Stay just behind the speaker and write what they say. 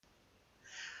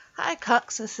Hi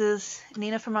Cox, this is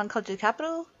Nina from Uncultured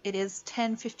Capital. It is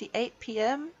 10:58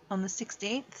 p.m. on the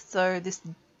 16th, so this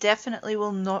definitely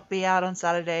will not be out on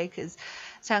Saturday because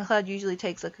SoundCloud usually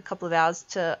takes like a couple of hours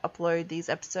to upload these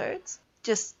episodes.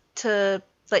 Just to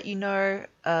let you know,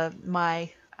 my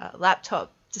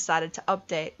laptop decided to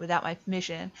update without my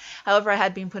permission. However, I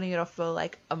had been putting it off for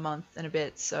like a month and a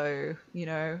bit, so, you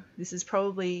know, this is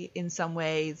probably in some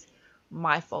ways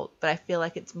my fault, but I feel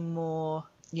like it's more,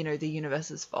 you know, the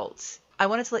universe's fault. I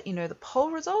wanted to let you know the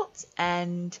poll results,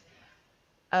 and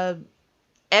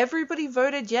everybody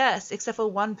voted yes except for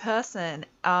one person,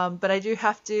 but I do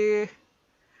have to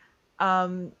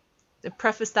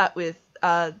preface that with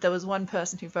there was one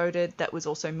person who voted that was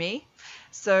also me,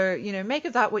 so, you know, make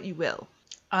of that what you will.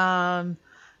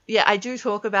 Yeah, I do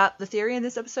talk about the theory in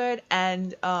this episode,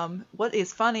 and what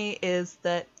is funny is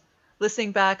that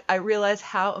listening back, I realize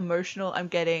how emotional I'm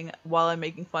getting while I'm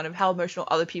making fun of how emotional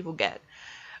other people get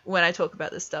when I talk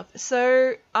about this stuff.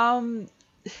 So,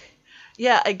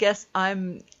 yeah, I guess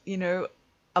I'm, you know,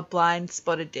 a blind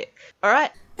spotted dick. All right.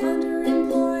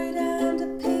 Underemployed and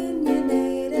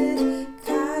opinionated,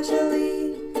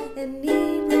 casually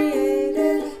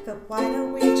inebriated, but why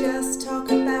don't we just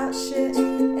talk about shit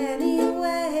anyway?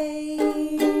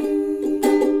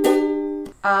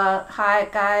 Hi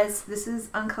guys, this is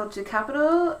Uncultured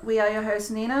Capital. We are your hosts,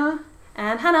 Nina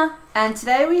and Hannah, and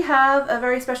today we have a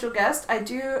very special guest. I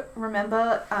do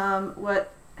remember how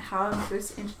I'm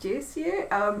supposed to introduce you.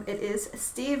 It is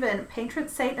Stephen, patron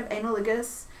saint of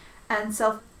analingus and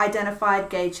self-identified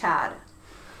gay Chad.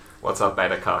 What's up,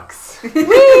 beta cucks?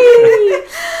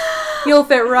 You'll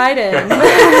fit right in.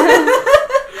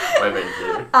 Why, thank you.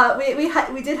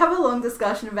 We did have a long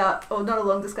discussion about, or not a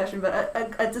long discussion, but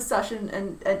a discussion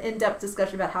and an in-depth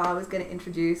discussion about how I was going to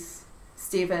introduce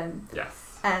Stephen.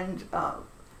 Yes. And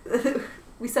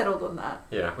we settled on that.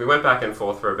 Yeah, we went back and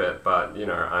forth for a bit, but, you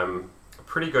know, I'm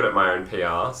pretty good at my own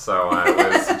PR, so I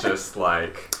was just,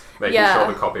 like, making sure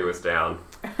the copy was down.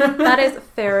 That is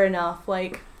fair enough.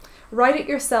 Like, write it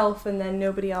yourself and then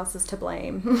nobody else is to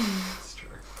blame. It's true.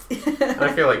 And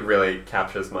I feel like really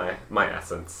captures my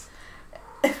essence.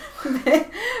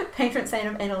 Patron saint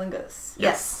of analingus.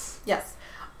 Yes. Yes.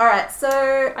 Alright,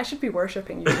 so I should be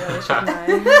worshipping you, really, shouldn't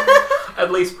I?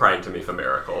 At least praying to me for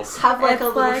miracles. Have like It's a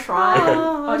little like, shrine.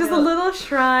 Oh, just a little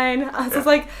shrine. I was just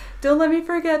like, don't let me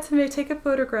forget to take a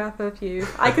photograph of you.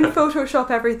 I can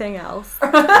Photoshop everything else.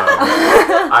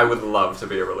 I would love to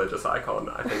be a religious icon.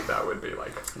 I think that would be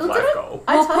like life goal.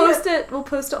 We'll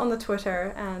post it on the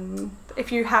Twitter, and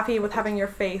if you're happy with having your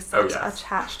face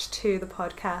attached to the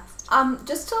podcast.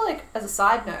 Just to like as a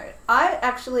side note, I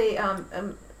actually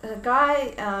a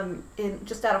guy in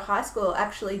just out of high school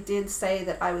actually did say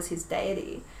that I was his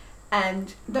deity,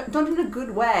 and not in a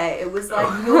good way. It was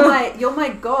like you're my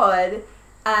god.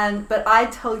 But I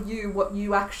tell you what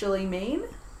you actually mean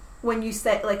when you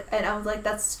say, like, and I was like,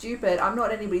 that's stupid. I'm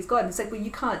not anybody's god. And it's like, well,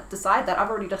 you can't decide that. I've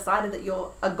already decided that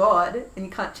you're a god and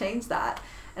you can't change that.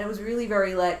 And it was really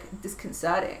very, like,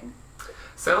 disconcerting.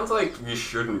 Sounds like you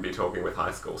shouldn't be talking with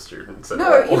high school students at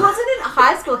No, all. he wasn't in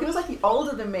high school. He was, like,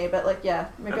 older than me, but, like, yeah.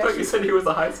 Maybe I thought you said he was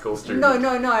a high school student.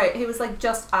 No. He was, like,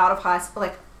 just out of high school.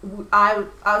 Like, I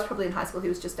was probably in high school, he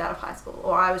was just out of high school,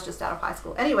 or I was just out of high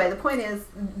school. Anyway, the point is,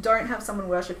 don't have someone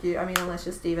worship you, I mean, unless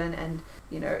you're Stephen, and,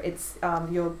 you know, it's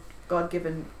your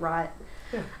God-given right.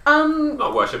 Yeah.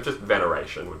 Not worship, just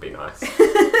veneration would be nice.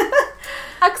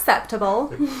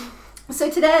 Acceptable.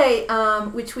 So today,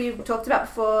 which we've talked about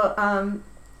before,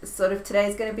 sort of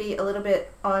today's going to be a little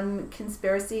bit on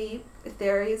conspiracy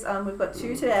theories. We've got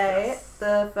two today. Yes.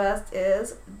 The first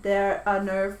is there are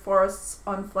no forests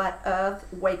on flat Earth.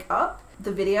 Wake up!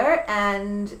 The video,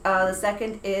 and the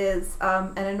second is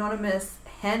an anonymous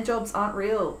handjobs aren't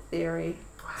real theory.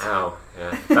 Wow,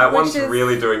 yeah, that one's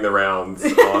really doing the rounds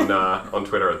on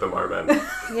Twitter at the moment.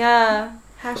 Yeah.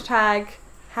 Hashtag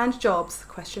handjobs ?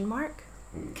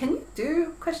 Can you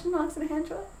do question marks in a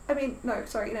handjob? I mean, no,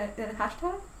 sorry, in a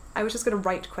hashtag. I was just going to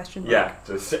write question mark. Yeah,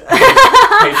 just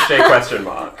HJ question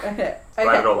mark. Okay.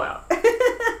 Write it all out.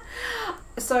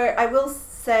 So I will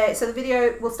say, so the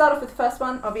video, we'll start off with the first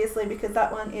one, obviously, because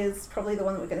that one is probably the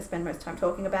one that we're going to spend most time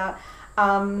talking about. The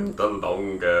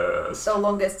longest. The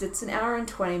longest, it's 1 hour and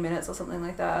 20 minutes or something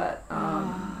like that.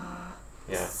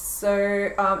 Yeah.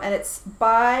 So, and it's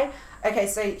by, okay,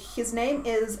 so his name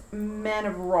is Man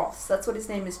of Ross. That's what his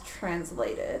name is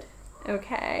translated.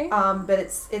 Okay. But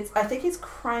it's I think he's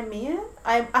Crimean.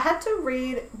 I had to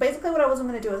read, basically what I wasn't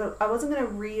going to do is I wasn't going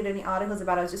to read any articles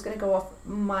about it. I was just going to go off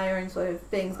my own sort of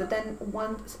things. But then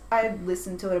once I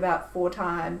listened to it about 4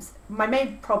 times, my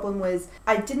main problem was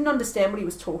I didn't understand what he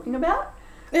was talking about.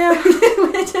 Yeah.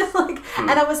 Just like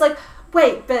And I was like,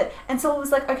 wait, but... And so I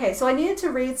was like, okay, so I needed to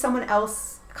read someone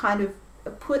else kind of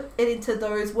put it into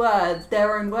those words,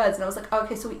 their own words. And I was like,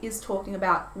 okay, so he is talking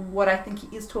about what I think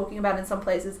he is talking about in some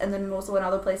places. And then also in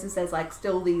other places, there's like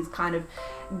still these kind of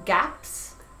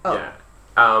gaps. Oh. Yeah.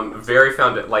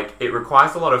 It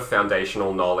requires a lot of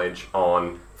foundational knowledge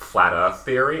on flat Earth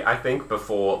theory, I think,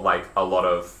 before like a lot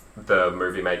of the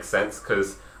movie makes sense,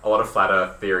 because a lot of flat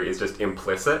Earth theory is just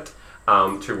implicit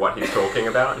to what he's talking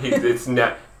about.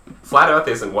 Flat Earth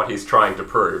isn't what he's trying to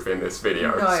prove in this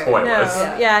video. No, Spoilers.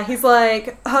 no. Yeah, he's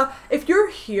like, if you're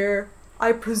here,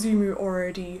 I presume you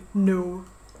already know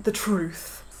the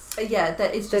truth. Yeah,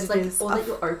 that it's just That it like, is or that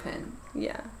you're open.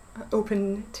 Yeah,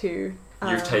 open to...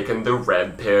 You've taken the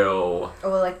red pill.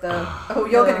 Or like the, oh,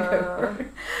 you're gonna go for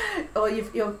it. Or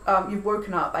you've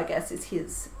woken up, I guess, is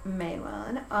his main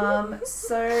one.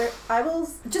 So I will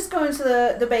just go into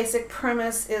the basic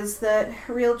premise is that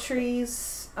real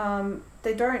trees,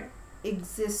 they don't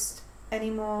exist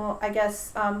anymore. I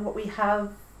guess what we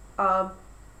have are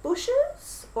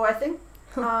bushes, or I think,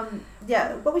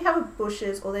 what we have are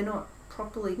bushes, or they're not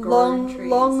properly grown trees.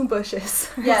 Long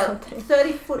bushes. Yeah,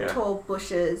 30-foot Yeah. tall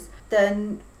bushes.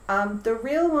 Then the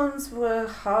real ones were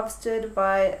harvested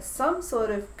by some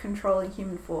sort of controlling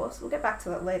human force. We'll get back to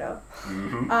that later.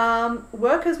 Mm-hmm.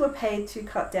 Workers were paid to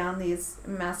cut down these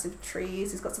massive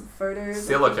trees. He's got some photos.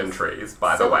 Silicon trees,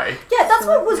 by the way. Yeah, that's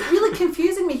what was really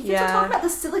confusing me. He kept Yeah. talking about the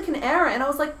silicon era, and I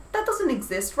was like, that doesn't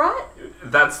exist, right?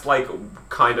 That's like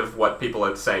kind of what people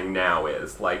are saying now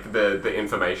is like the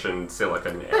information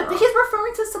silicon era. But he's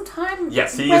referring to some time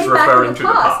Yes, he way is back referring in to the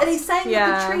past. and he's saying that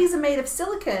Yeah. the trees are made of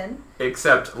silicon.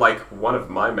 Except, like, one of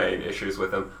my main issues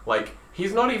with him, like,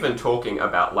 he's not even talking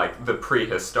about, like, the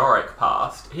prehistoric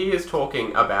past. He is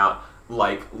talking about,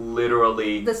 like,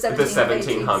 literally The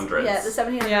 1700s. Yeah, the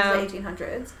 1700s, Yeah. the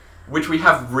 1800s. Which we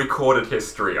have recorded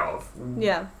history of.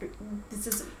 Yeah. This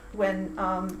is when,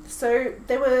 so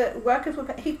there were workers were,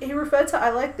 he referred to, I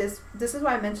like this is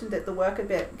why I mentioned it, the worker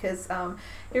bit, because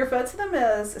he referred to them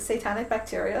as satanic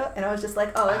bacteria, and I was just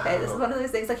like, oh, okay, this is one of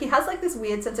those things, like, he has, like, this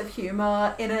weird sense of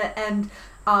humor in it, and,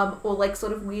 or, like,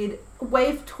 sort of weird way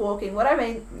of talking. What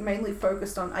I mainly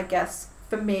focused on, I guess,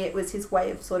 for me, it was his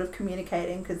way of sort of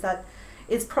communicating, because that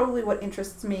is probably what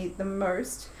interests me the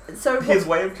most. So His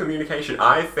way of communication,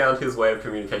 I found his way of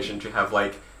communication to have,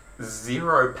 like,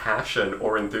 zero passion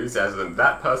or enthusiasm.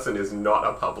 That person is not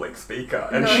a public speaker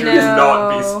and should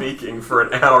not be speaking for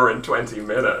an hour and 20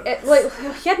 minutes.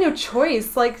 He had no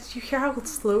choice. Like, do you hear how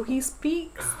slow he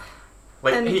speaks?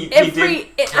 Like, and he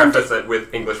every- did preface it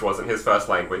with English wasn't his first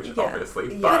language, Yeah.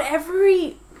 obviously. But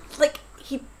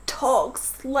he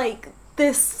talks like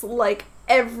this, like,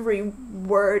 every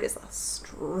word is a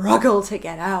struggle to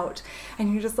get out.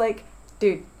 And you're just like,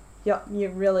 dude, you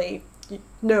really,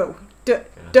 no.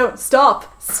 Don't stop.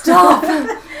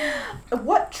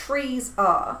 what trees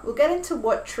are. We'll get into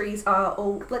what trees are,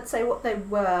 or let's say what they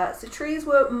were. So trees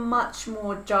were much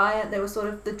more giant. They were sort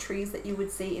of the trees that you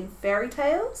would see in fairy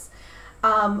tales,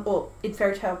 or in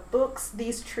fairy tale books.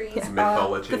 These trees are...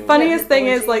 Mythology. The funniest thing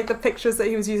is, mythology. like, the pictures that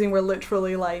he was using were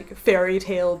literally, like, fairy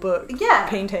tale book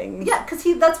paintings. Yeah, because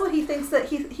that's what he thinks, that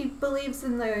he believes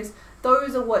in those.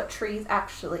 Those are what trees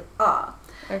actually are.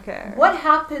 Okay. What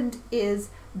happened is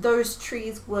those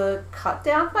trees were cut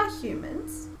down by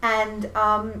humans, and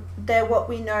they're what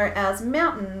we know as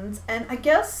mountains. And I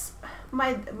guess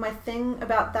my thing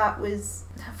about that was,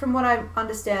 from what I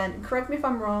understand, correct me if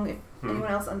I'm wrong, if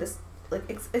anyone else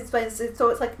explains it. So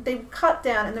it's like they cut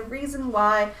down, and the reason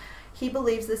why he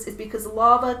believes this is because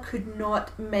lava could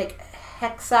not make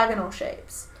hexagonal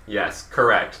shapes. Yes,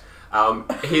 correct.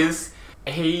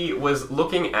 He was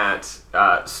looking at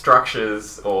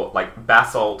structures or like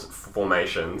basalt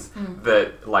formations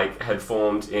that like had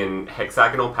formed in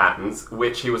hexagonal patterns,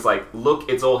 which he was like, look,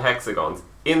 it's all hexagons.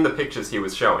 In the pictures he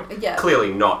was showing,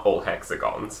 clearly not all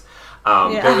hexagons.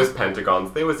 There was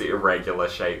pentagons, there was irregular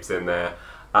shapes in there,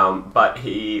 but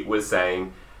he was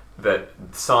saying that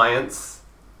science,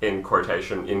 in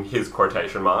his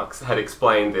quotation marks, had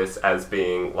explained this as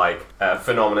being like a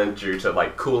phenomenon due to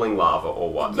like cooling lava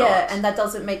or whatnot. Yeah, and that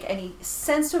doesn't make any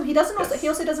sense to him. He doesn't also. Yes. He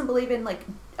also doesn't believe in like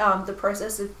the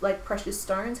process of like precious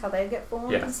stones, how they get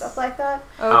formed and Yes. stuff like that.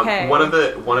 Okay.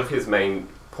 One of his main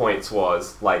points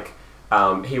was like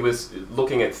he was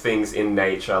looking at things in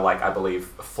nature, like I believe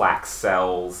flax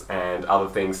cells and other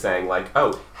things, saying like,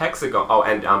 oh, hexagon,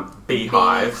 and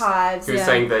beehives. Beehives, He was yeah.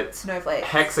 saying that Snowflakes.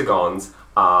 hexagons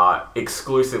are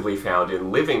exclusively found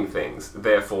in living things.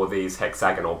 Therefore, these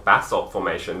hexagonal basalt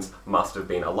formations must have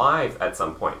been alive at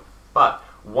some point. But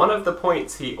one of the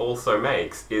points he also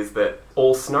makes is that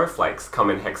all snowflakes come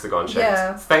in hexagon shapes.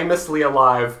 Yeah. Famously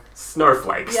alive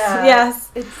snowflakes. Yeah.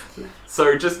 Yes. It's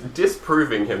So just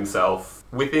disproving himself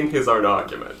within his own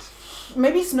argument.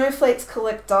 maybe snowflakes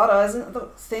collect data. Isn't it the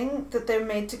thing that they're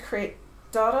made to create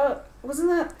data? Wasn't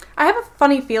that? I have a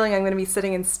funny feeling I'm going to be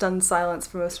sitting in stunned silence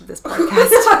for most of this podcast.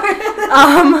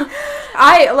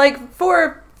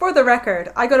 For the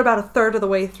record, I got about a third of the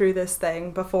way through this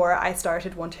thing before I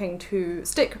started wanting to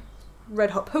stick red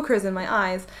hot pokers in my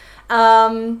eyes.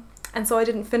 And so I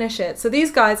didn't finish it. So these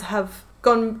guys have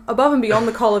gone above and beyond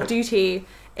the call of duty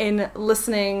in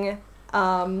listening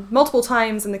multiple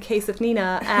times in the case of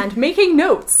Nina and making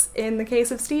notes in the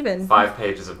case of Stephen. 5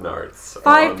 pages of notes.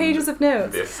 5 pages of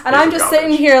notes. This And piece I'm of just garbage.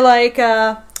 sitting here like,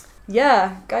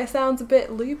 yeah, guy sounds a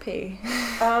bit loopy.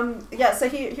 Yeah. So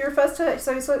he refers to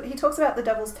so he talks about the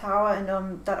Devil's Tower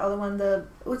and that other one.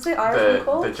 What's the Irish one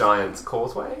called? The Giant's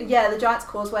Causeway? Yeah, the Giant's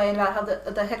Causeway, and about how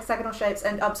the hexagonal shapes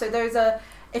and so those are.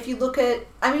 If you look at,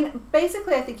 I mean,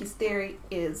 basically, I think his theory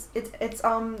is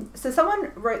So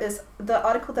someone wrote this. The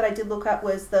article that I did look at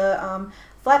was the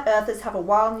flat earthers have a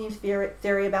wild new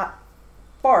theory about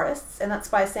forests, and that's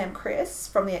by Sam Criss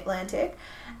from The Atlantic.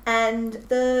 And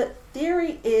the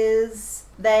theory is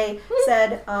they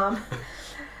said.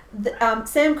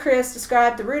 Sam Criss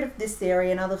described the root of this theory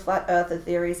and other flat earther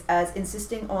theories as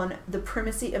insisting on the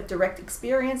primacy of direct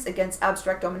experience against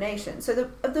abstract domination. So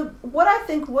the what I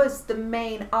think was the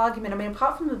main argument, I mean,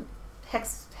 apart from the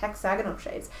hexagonal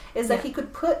shapes, is that he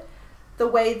could put the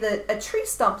way that a tree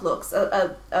stump looks,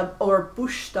 or a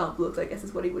bush stump looks, I guess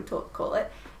is what he would call it,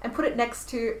 and put it next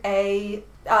to a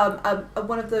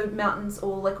one of the mountains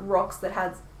or like rocks that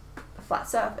has a flat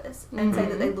surface, and say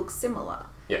that they look similar.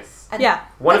 Yes. And Yeah.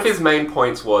 One of his main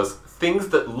points was things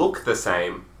that look the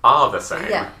same are the same.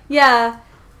 Yeah. Yeah.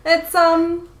 It's,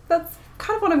 that's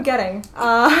kind of what I'm getting.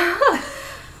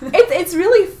 It's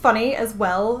really funny as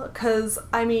well, because,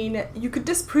 I mean, you could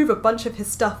disprove a bunch of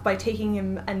his stuff by taking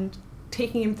him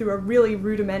through a really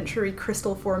rudimentary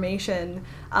crystal formation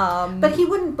But he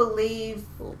wouldn't believe.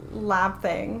 lab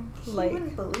thing. He Like,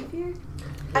 wouldn't believe you.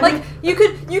 you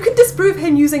could disprove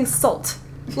him using salt.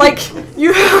 Like,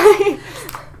 you...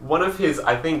 One of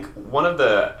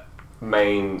the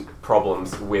main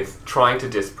problems with trying to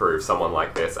disprove someone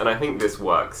like this, and I think this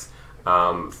works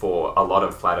for a lot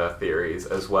of flat earth theories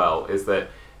as well, is that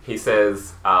he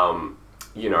says,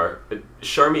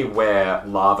 show me where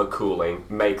lava cooling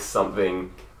makes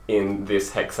something in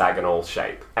this hexagonal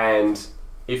shape. And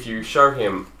if you show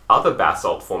him other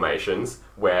basalt formations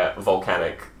where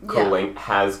volcanic cooling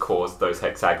has caused those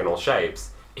hexagonal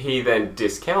shapes, he then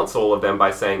discounts all of them by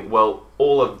saying, well,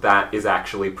 all of that is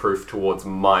actually proof towards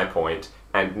my point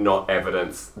and not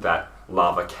evidence that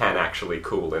lava can actually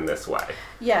cool in this way.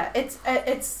 Yeah, it's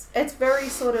very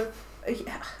sort of.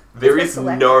 There it's is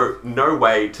selective. no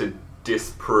way to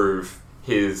disprove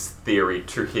his theory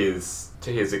to his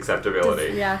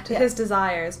acceptability. to his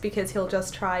desires, because he'll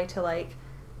just try to, like,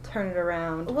 turn it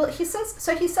around. Well, he says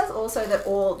also that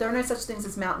there are no such things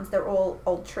as mountains. They're all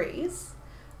old trees.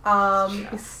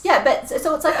 Yes. Yeah, but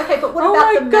so it's like, okay, but what Oh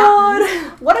about my the God.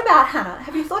 mountains? What about, Hannah?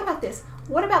 Have you thought about this?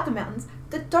 What about the mountains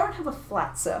that don't have a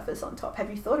flat surface on top?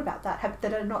 Have you thought about that?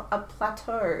 That are not a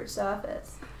plateau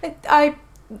surface? I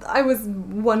was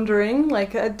wondering,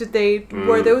 like,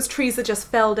 were those trees that just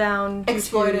fell down due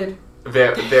Exploded.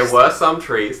 There were some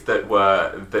trees that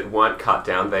weren't cut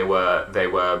down. They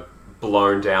were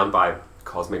blown down by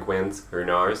cosmic winds. Who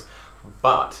knows?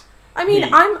 But I mean,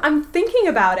 I'm thinking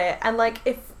about it, and, like,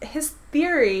 if his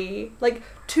theory, like,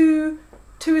 to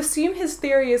assume his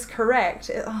theory is correct,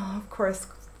 of course,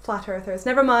 flat earthers.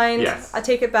 Never mind. Yes. I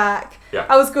take it back. Yeah.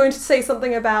 I was going to say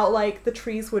something about, like, the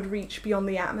trees would reach beyond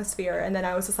the atmosphere, and then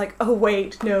I was just like, oh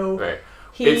wait, no. Right.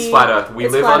 It's flat Earth. We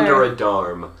it's live flat under Earth. a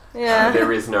dome. Yeah.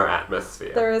 There is no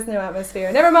atmosphere. There is no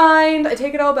atmosphere. Never mind. I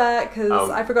take it all back because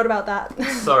Oh. I forgot about that.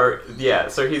 So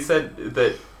he said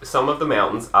that some of the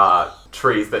mountains are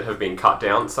trees that have been cut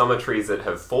down, some are trees that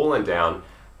have fallen down,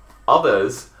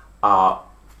 others are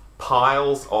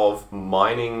piles of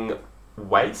mining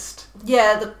waste.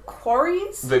 Yeah, the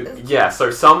quarries.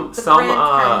 So some the Grand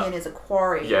are Canyon is a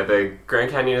quarry. yeah, the Grand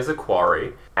Canyon is a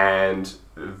quarry, and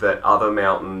that other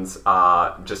mountains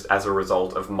are just as a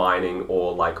result of mining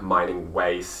or like mining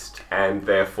waste, and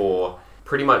therefore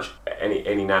pretty much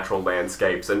any natural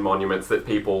landscapes and monuments that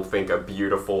people think are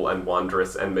beautiful and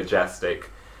wondrous and majestic,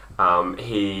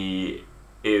 he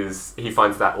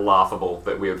finds that laughable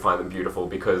that we would find them beautiful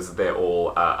because they're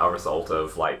all a result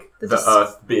of like the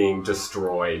Earth being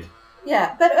destroyed.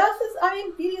 Yeah, but Earth is, I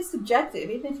mean, beauty is subjective,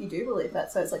 even if you do believe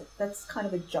that, so it's like, that's kind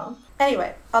of a jump.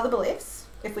 Anyway, other beliefs?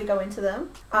 if we go into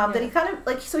them. That he kind of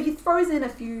like, so he throws in a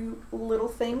few little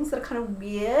things that are kind of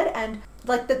weird, and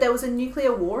like that there was a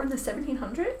nuclear war in the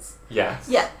 1700s. Yes.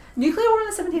 Yeah, nuclear war in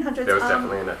the 1700s. There was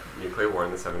definitely a nuclear war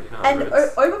in the 1700s. And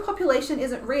overpopulation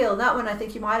isn't real. That one I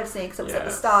think you might have seen because it was at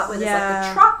the start where there's like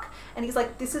the truck, and he's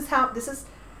like, this is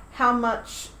how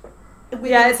much.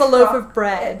 It's a loaf of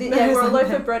bread. We're a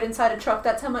loaf of bread inside a truck.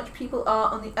 That's how much people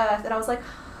are on the earth. And I was like,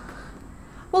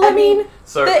 well, I mean,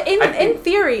 so in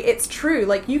theory, it's true.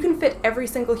 Like, you can fit every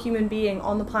single human being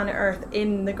on the planet Earth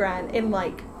in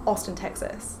like Austin,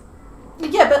 Texas.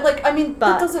 Yeah, but like, I mean,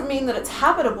 that doesn't mean that it's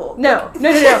habitable. No.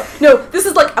 This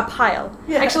is like a pile.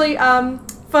 Yeah. Actually,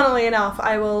 funnily enough,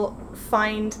 I will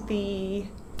find the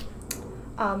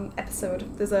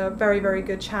episode. There's a very, very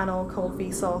good channel called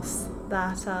Vsauce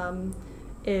that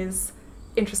is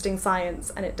interesting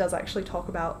science, and it does actually talk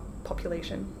about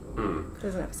population.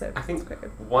 There's an episode. I think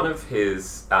one of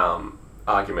his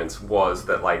arguments was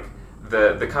that like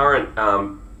the current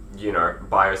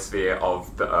biosphere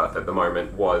of the Earth at the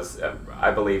moment was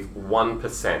I believe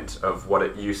 1% of what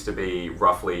it used to be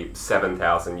roughly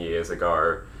 7,000 years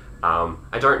ago.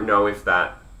 I don't know if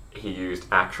that he used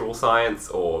actual science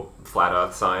or flat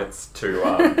Earth science to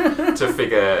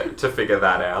figure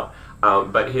that out.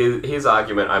 But his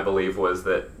argument, I believe, was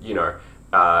that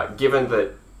given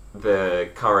that the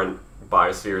current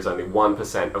biosphere is only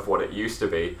 1% of what it used to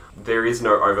be, there is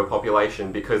no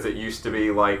overpopulation because it used to be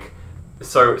like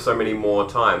so many more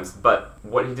times. But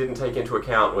what he didn't take into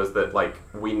account was that like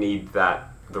we need the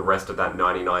rest of that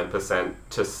 99%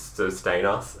 to sustain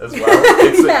us as well.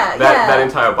 That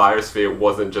entire biosphere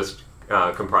wasn't just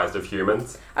comprised of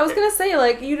humans. I was gonna say,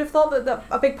 like, you'd have thought that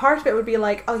a big part of it would be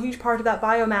like a huge part of that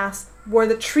biomass were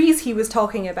the trees he was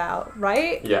talking about,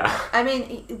 right? Yeah. I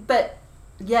mean, but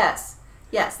yes.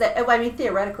 I mean,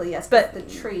 theoretically, yes. But the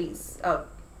trees,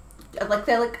 like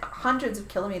they're like hundreds of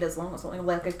kilometers long or something,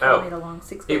 like a kilometer long,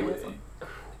 6 kilometers long.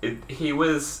 He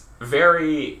was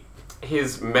very.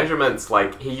 His measurements,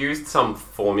 like, he used some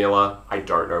formula, I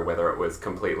don't know whether it was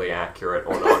completely accurate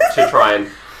or not, to try and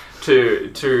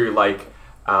to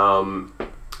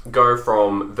go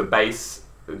from the base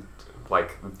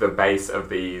of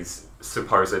these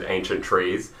supposed ancient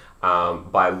trees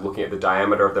by looking at the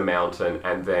diameter of the mountain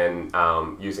and then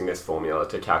using this formula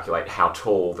to calculate how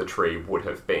tall the tree would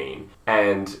have been.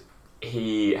 And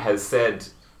he has said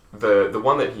the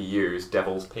one that he used,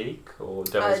 Devil's Peak or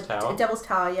Devil's Tower? Devil's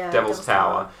Tower, yeah. Devil's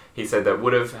Tower. He said that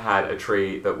would have had a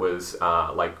tree that was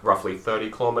like roughly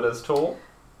 30 kilometers tall.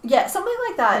 Yeah, something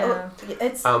like that. Yeah.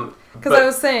 It's because I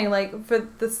was saying, like, for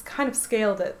this kind of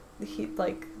scale that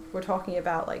we're talking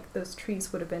about, like, those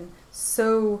trees would have been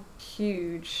so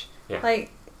huge. Yeah.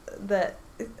 Like that.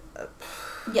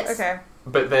 Yes. Okay.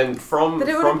 But then from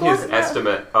his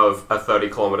estimate of a 30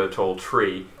 kilometer tall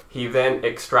tree, he then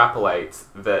extrapolates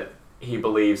that he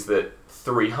believes that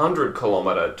 300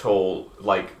 kilometer tall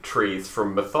like trees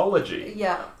from mythology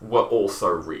were also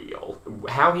real.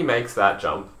 How he makes that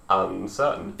jump,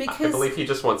 uncertain. Because I believe he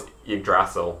just wants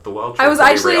Yggdrasil, the world tree. I was to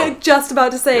actually be real. just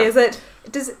about to say, is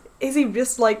he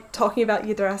just like talking about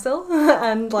Yggdrasil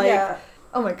and like? Yeah.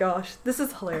 Oh my gosh, this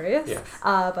is hilarious. Yes.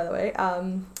 By the way,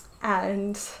 and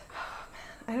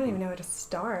I don't even know where to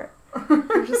start.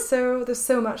 There's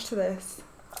so much to this.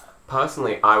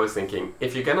 Personally, I was thinking,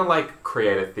 if you're gonna like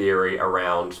create a theory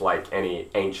around like any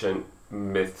ancient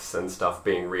myths and stuff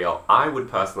being real, I would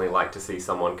personally like to see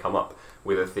someone come up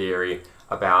with a theory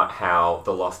about how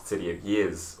the lost city of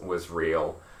Yiz was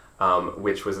real,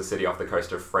 which was a city off the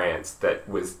coast of France that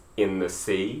was in the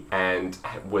sea and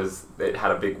it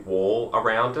had a big wall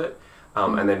around it.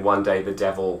 And then one day the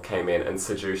devil came in and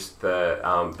seduced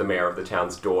the mayor of the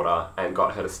town's daughter and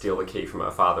got her to steal the key from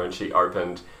her father, and she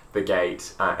opened the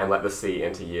gate and let the sea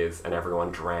into Yiz, and everyone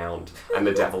drowned, and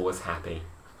the devil was happy.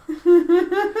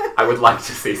 I would like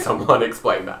to see someone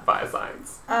explain that via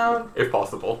science, if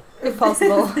possible. If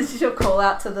possible. This is your call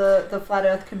out to the Flat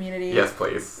Earth community. Yes,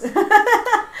 please.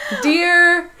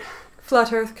 Dear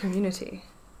Flat Earth community.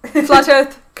 Flat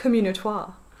Earth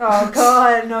communitoire. Oh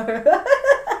god, no.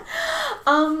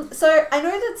 So I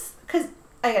know that's because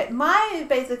my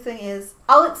basic thing is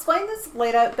I'll explain this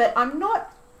later, but I'm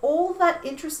not all that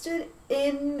interested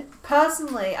in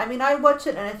personally. I mean, I watch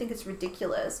it and I think it's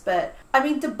ridiculous, but I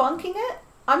mean, debunking it,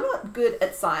 I'm not good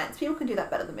at science. People can do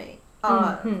that better than me.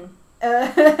 And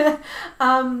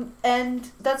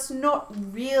that's not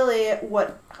really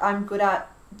what I'm good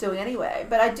at doing anyway.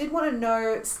 But I did want to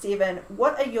know, Stephen,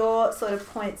 what are your sort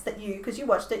of points that because you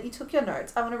watched it, you took your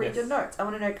notes. I want to read your notes. I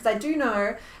want to know, because I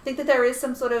think that there is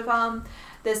some sort of,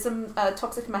 there's some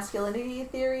toxic masculinity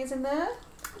theories in there.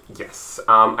 Yes.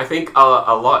 I think a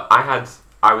lot, I had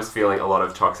I was feeling a lot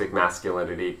of toxic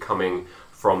masculinity coming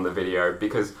from the video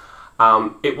because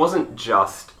it wasn't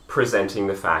just presenting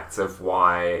the facts of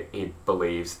why he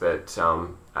believes that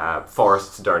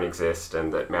forests don't exist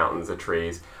and that mountains are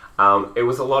trees. It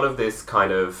was a lot of this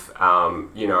kind of,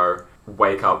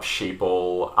 wake up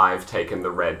sheeple, I've taken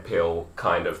the red pill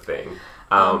kind of thing.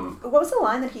 What was the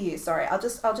line that he used? Sorry, I'll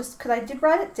just because I did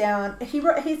write it down. He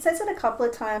says it a couple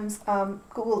of times.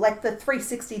 Like the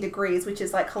 360 degrees, which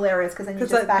is like hilarious because then you're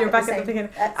just you're back at the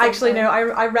beginning. Actually, no,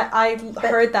 I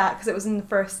heard that because it was in the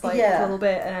first little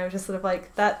bit, and I was just sort of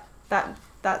like that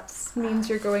means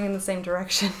you're going in the same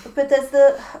direction. But there's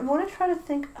I want to try to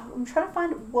think. I'm trying to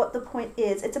find what the point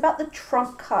is. It's about the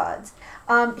trump cards.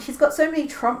 He's got so many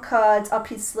trump cards up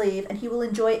his sleeve, and he will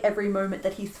enjoy every moment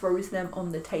that he throws them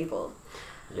on the table.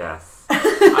 Yes.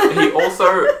 He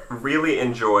also really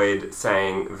enjoyed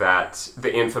saying that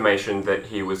the information that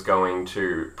he was going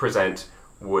to present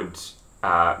would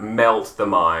melt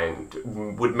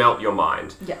your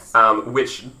mind. Yes.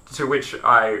 To which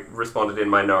I responded in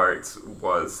my notes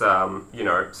was, so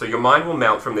your mind will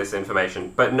melt from this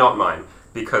information, but not mine,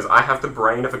 because I have the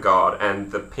brain of a god and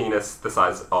the penis the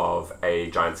size of a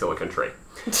giant silicon tree.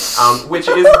 Which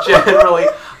is generally,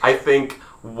 I think,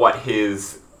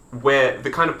 where the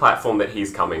kind of platform that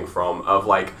he's coming from of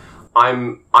like,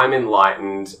 I'm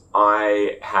enlightened,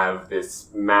 I have this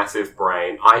massive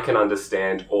brain, I can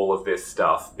understand all of this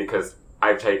stuff because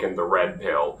I've taken the red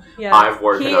pill. Yeah. I've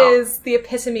woken up. He is the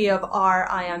epitome of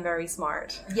I am very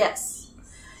smart. Yes.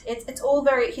 It's all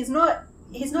very he's not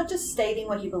just stating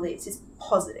what he believes, he's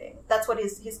positing. That's what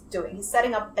he's doing. He's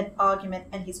setting up an argument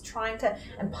and he's trying to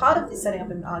and part of this setting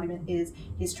up an argument is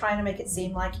he's trying to make it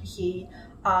seem like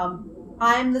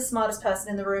I'm the smartest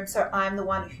person in the room, so I'm the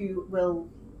one who will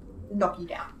knock you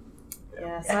down.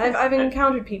 Yes, I've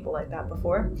encountered people like that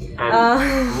before.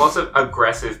 And lots of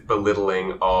aggressive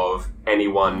belittling of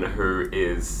anyone who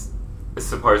is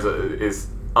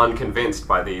unconvinced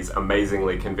by these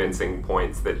amazingly convincing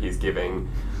points that he's giving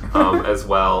as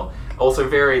well. Also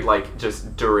very,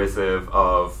 just derisive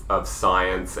of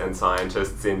science and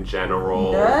scientists in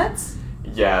general. Nerds?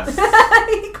 Yes.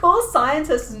 He calls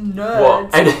scientists nerds. Well,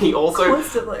 and he also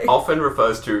constantly often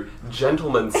refers to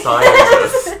gentlemen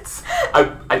scientists.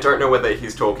 I don't know whether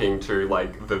he's talking to,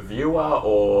 the viewer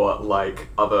or,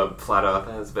 other flat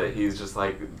earthers, but he's just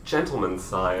gentlemen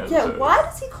scientists. Yeah, why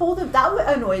does he call them...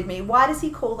 That annoyed me. Why does he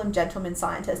call them gentlemen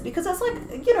scientists? Because it's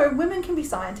women can be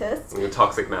scientists.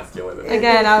 Toxic masculinity.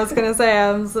 Again, I was going to say,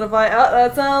 I'm sort of like,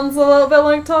 that sounds a little bit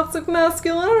like toxic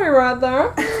masculinity right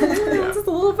there. Yeah. Just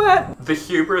a little bit. The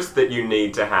hubris that you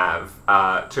need to have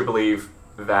to believe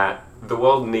that the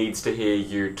world needs to hear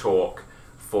you talk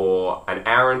for an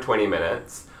hour and 20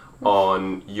 minutes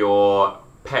on your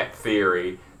pet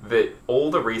theory that all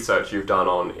the research you've done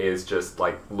on is just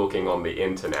looking on the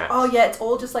internet. Oh yeah, it's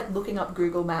all just looking up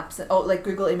Google Maps or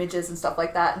Google Images and stuff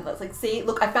like that, and it's see,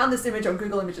 look, I found this image on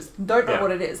Google Images. Don't know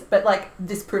what it is, but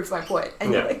this proves my point.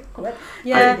 And you're like, what?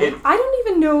 Yeah, I don't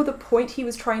even know the point he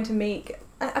was trying to make.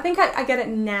 I think I get it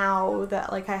now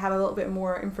that I have a little bit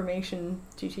more information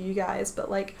due to you guys, but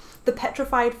the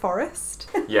petrified forest.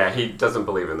 Yeah, he doesn't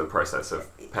believe in the process of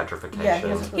petrification.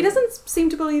 Yeah, he doesn't seem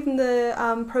to believe in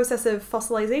the process of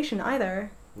fossilization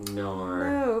either.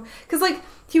 No. Because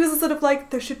he was sort of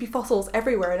there should be fossils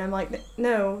everywhere, and I'm like,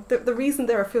 no. The reason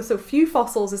there are so few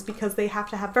fossils is because they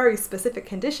have to have very specific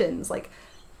conditions.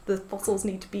 The fossils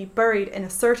need to be buried in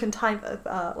a certain type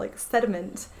of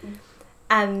sediment,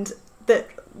 and that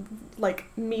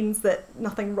means that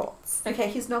nothing rots. Okay,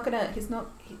 he's not gonna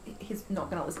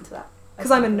listen to that.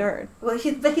 Because I'm a nerd. Well,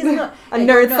 he's not a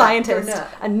nerd scientist.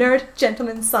 A nerd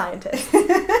gentleman scientist.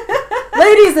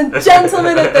 Ladies and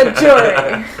gentlemen of the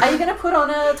jury. Are you gonna put on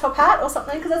a top hat or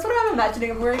something? Because that's what I'm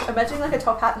imagining. I'm imagining a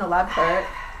top hat and a lab coat.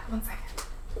 1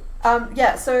 second.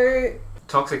 Yeah. So.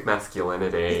 Toxic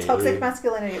masculinity. Toxic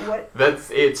masculinity. What?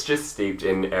 It's just steeped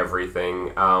in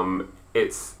everything.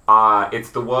 It's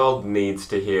the world needs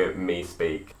to hear me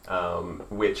speak,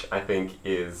 which I think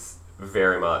is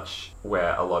very much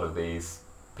where a lot of these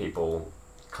people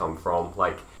come from.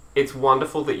 It's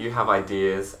wonderful that you have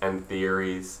ideas and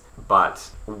theories,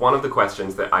 but one of the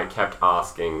questions that I kept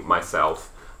asking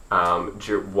myself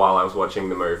while I was watching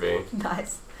the movie,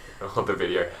 nice, or the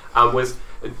video, was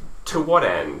to what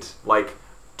end?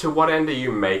 To what end are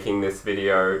you making this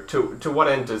video? To what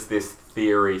end does this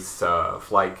theory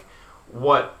serve?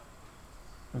 What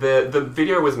the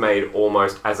video was made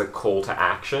almost as a call to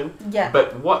action. Yeah.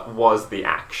 But what was the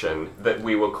action that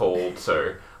we were called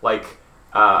to?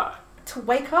 To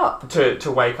wake up.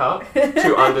 To wake up,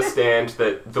 to understand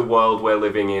that the world we're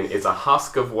living in is a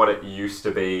husk of what it used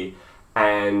to be,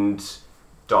 and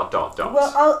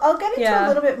Well, I'll get into Yeah. a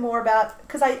little bit more about,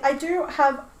 because I do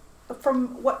have,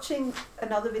 from watching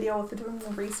another video or for doing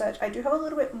more research, I do have a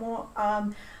little bit more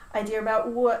idea about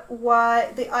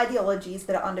why the ideologies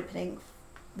that are underpinning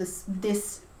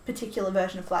this particular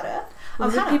version of Flat Earth.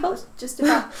 Was it Hannah, people?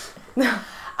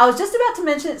 I was just about to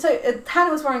mention. So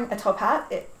Hannah was wearing a top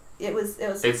hat. It was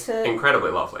It's to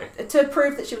incredibly lovely.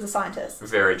 prove that she was a scientist.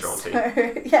 Very jaunty.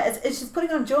 So, yeah, she's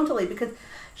putting on jauntily because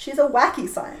she's a wacky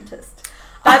scientist.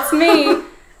 That's me.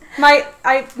 My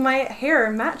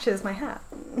hair matches my hat.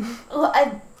 Well,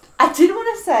 I did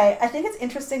want to say, I think it's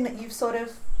interesting that you've sort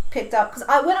of picked up, because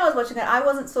when I was watching it, I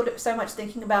wasn't sort of so much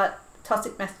thinking about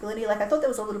toxic masculinity. Like, I thought there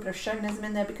was a little bit of chauvinism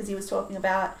in there because he was talking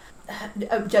about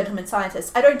a gentleman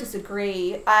scientist. I don't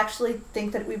disagree. I actually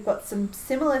think that we've got some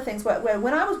similar things where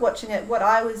when I was watching it, what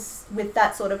I was with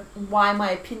that sort of why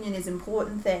my opinion is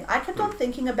important thing, I kept on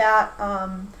thinking about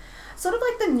sort of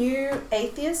like the new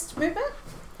atheist movement,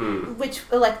 which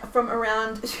like from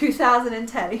around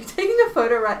 2010. Are you taking a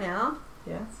photo right now?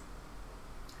 Yes.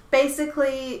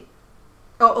 Basically,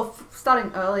 or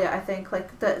starting earlier, I think, like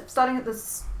starting at the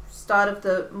start of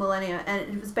the millennia, and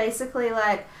it was basically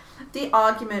like the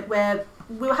argument where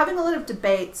we were having a lot of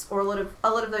debates, or a lot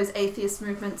of those atheist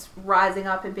movements rising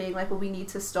up and being like, well, we need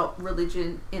to stop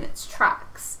religion in its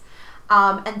tracks.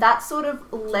 And that sort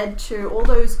of led to all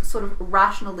those sort of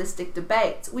rationalistic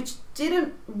debates, which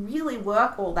didn't really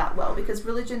work all that well because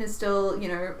religion is still,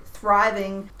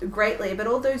 thriving greatly. But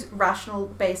all those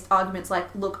rational-based arguments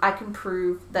like, look, I can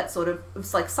prove that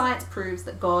it's like science proves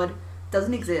that God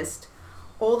doesn't exist.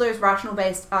 All those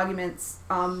rational-based arguments,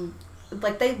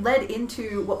 like they led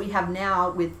into what we have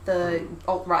now with the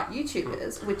alt-right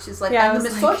YouTubers, which is like, and the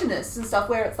misogynists and stuff,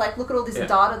 where it's like, look at all this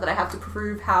data that I have to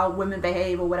prove how women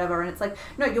behave or whatever, and it's like,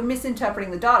 no, you're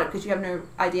misinterpreting the data because you have no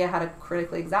idea how to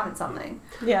critically examine something.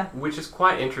 Yeah. Which is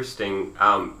quite interesting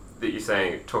that you're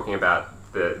saying, talking about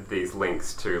these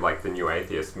links to like the new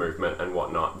atheist movement and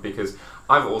whatnot, because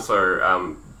I've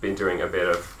also been doing a bit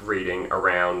of reading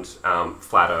around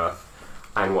Flat Earth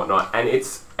and whatnot, and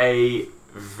it's very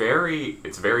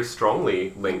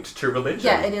strongly linked to religion.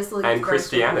 Yeah, it is linked and very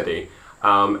Christianity.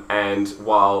 And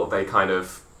while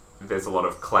there's a lot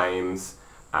of claims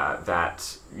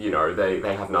that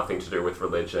they have nothing to do with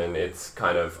religion, it's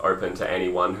kind of open to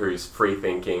anyone who's free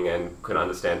thinking and can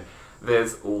understand.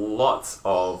 There's lots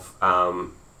of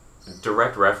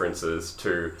direct references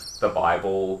to the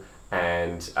Bible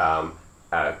and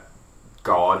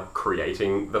God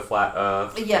creating the flat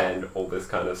earth and all this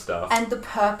kind of stuff. And the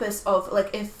purpose of,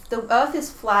 like, if the earth is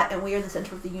flat and we are the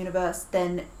center of the universe,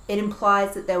 then it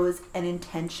implies that there was an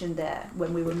intention there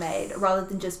when we were made, rather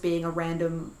than just being a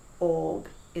random orb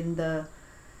in the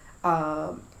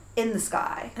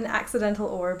sky. An accidental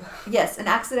orb. Yes, an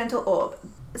accidental orb.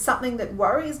 Something that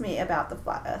worries me about the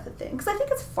flat earther thing, because I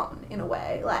think it's fun in a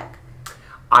way, like...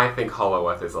 I think Hollow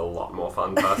Earth is a lot more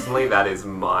fun, personally. That is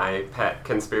my pet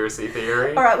conspiracy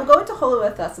theory. Alright, we'll go into Hollow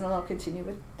Earth first, and then I'll continue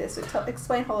with this. So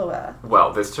explain Hollow Earth.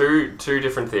 Well, there's two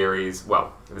different theories.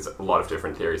 Well, there's a lot of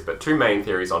different theories, but two main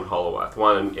theories on Hollow Earth.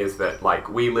 One is that, like,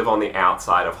 we live on the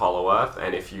outside of Hollow Earth,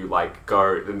 and if you, like,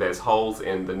 go... Then there's holes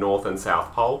in the North and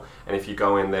South Pole, and if you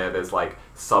go in there, there's, like,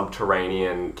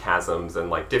 subterranean chasms and,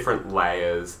 like, different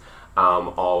layers...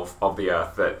 of the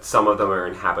Earth, that some of them are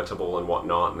inhabitable and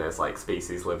whatnot, and there's like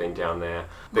species living down there.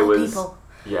 There was a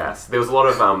lot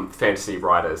of fantasy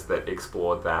writers that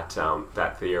explored that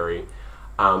theory,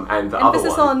 and the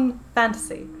emphasis other one, on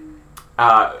fantasy.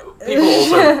 People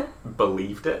also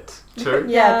believed it too.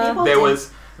 People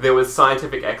There was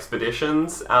scientific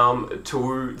expeditions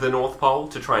to the North Pole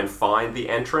to try and find the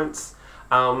entrance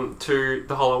to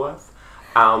the Hollow Earth.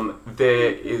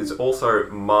 There is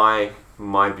also my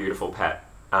beautiful pet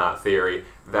theory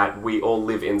that we all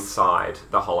live inside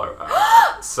the hollow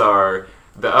Earth. So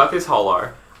the Earth is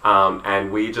hollow,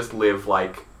 and we just live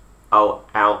like out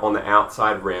on the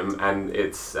outside rim, and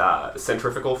its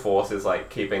centrifugal force is like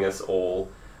keeping us all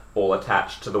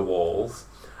attached to the walls.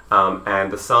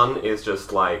 And the sun is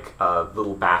just like a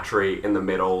little battery in the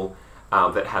middle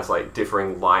that has like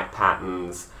differing light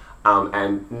patterns,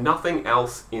 and nothing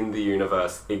else in the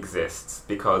universe exists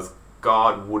because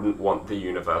God wouldn't want the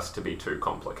universe to be too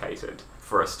complicated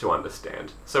for us to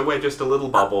understand. So we're just a little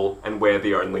bubble, and we're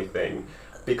the only thing,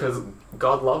 because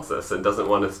God loves us and doesn't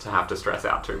want us to have to stress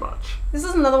out too much. This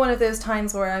is another one of those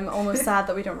times where I'm almost sad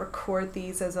that we don't record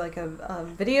these as like a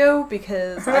video,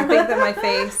 because I think that my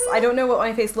face, I don't know what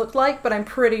my face looked like, but I'm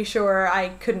pretty sure I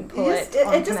couldn't pull it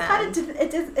on just command. kind of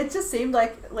didn't, it just seemed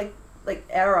like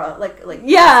error, like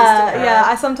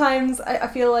I sometimes I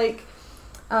feel like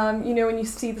You know, when you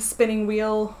see the spinning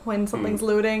wheel when something's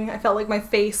loading, I felt like my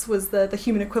face was the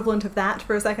human equivalent of that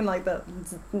for a second, like the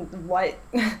what?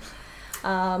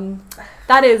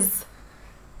 That is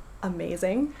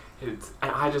amazing. And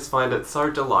I just find it so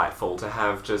delightful to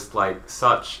have just like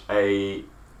such a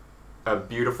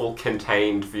beautiful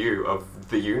contained view of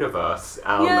the universe,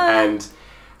 and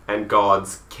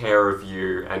God's care of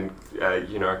you, and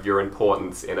you know, your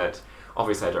importance in it.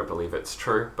 Obviously, I don't believe it's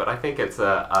true, but I think it's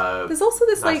a There's also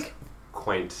this nice, like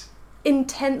quaint,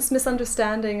 intense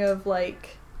misunderstanding of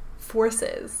like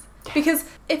forces. Because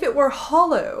if it were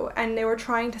hollow and they were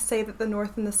trying to say that the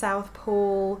North and the South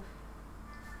Pole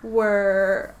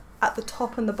were at the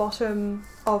top and the bottom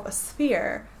of a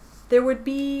sphere, there would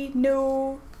be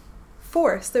no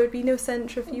force. There would be no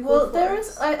centrifugal Well, force. there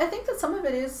is. I think that some of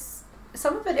it is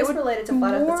would related to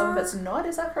flat Earth, but some of more- it's not.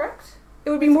 Is that correct? It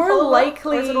would be more Hollow Earth,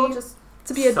 likely or is it all just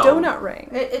to be a Some. donut ring.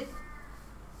 it?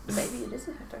 Maybe it is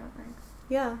a donut ring.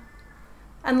 Yeah.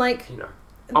 And like, you know.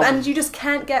 and you just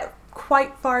can't get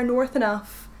quite far north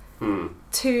enough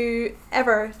to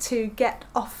get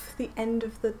off the end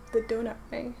of the donut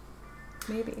ring.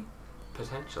 Maybe.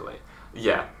 Potentially.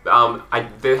 Yeah.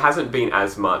 There hasn't been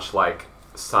as much like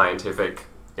scientific,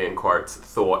 in quotes,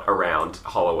 thought around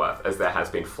Hollow Earth as there has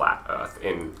been Flat Earth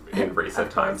in recent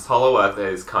Of times. course. Hollow Earth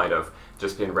has kind of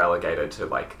just been relegated to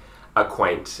like a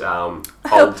quaint,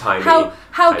 old-timey How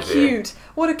idea. cute.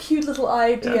 What a cute little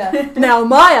idea. Now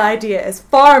my idea is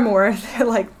far more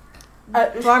like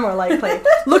far more likely.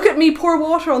 Look at me pour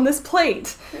water on this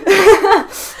plate.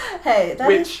 Hey, that is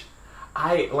Which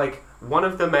I like. One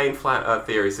of the main flat Earth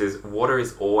theories is water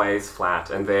is always flat,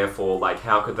 and therefore, like,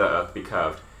 how could the Earth be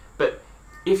curved? But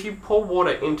if you pour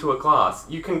water into a glass,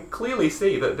 you can clearly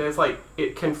see that there's like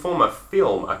it can form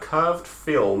a curved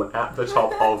film at the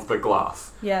top of the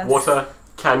glass. Yes. Water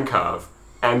can curve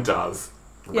and does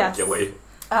Yes. regularly.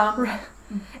 but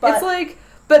It's like,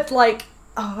 but like,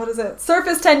 oh, what is it?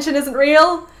 Surface tension isn't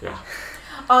real. Yeah.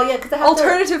 oh yeah, because they have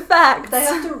Alternative facts. They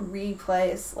have to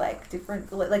replace like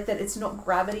different like that. It's not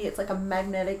gravity. It's like a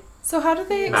magnetic. So how do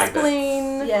they Magnets.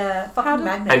 explain? Yeah, How fucking do-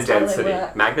 magnets. And how they density.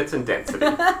 work. Magnets and density.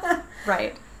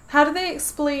 Right. How do they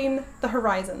explain the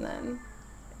horizon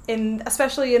then?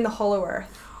 Especially in the Hollow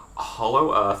Earth.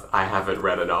 Hollow Earth, I haven't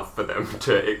read enough for them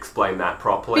to explain that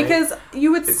properly. Because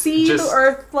you would It's see just- the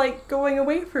Earth like going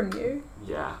away from you.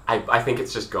 Yeah, I think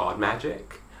it's just God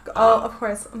magic. Oh, of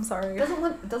course. I'm sorry. Doesn't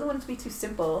want it to be too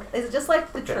simple. Is it just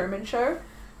like the Okay. Truman Show?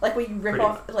 Like where you rip Pretty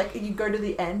off, like you go to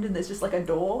the end and there's just like a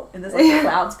door and there's like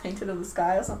clouds painted on the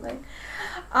sky or something.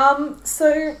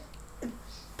 So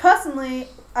personally,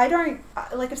 I don't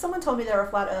like if someone told me they're a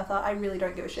flat earther, I really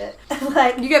don't give a shit.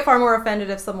 Like You get far more offended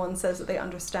if someone says that they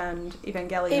understand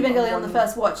Evangelion. Evangelion on the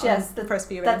first watch, yes, the first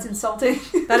viewing. that's insulting.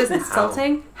 That is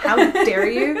insulting. How dare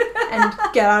you? And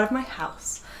get out of my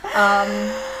house.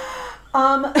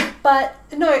 But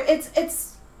no,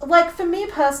 it's like for me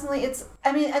personally,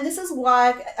 I mean, and this is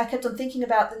why I kept on thinking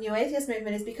about the New Atheist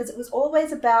movement, is because it was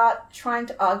always about trying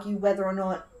to argue whether or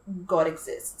not God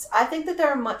exists. I think that there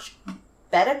are much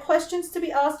better questions to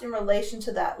be asked in relation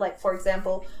to that. Like, for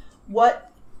example,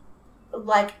 what,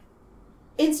 like,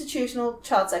 institutional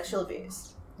child sexual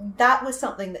abuse. That was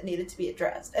something that needed to be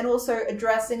addressed. And also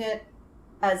addressing it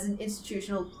as an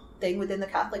institutional thing within the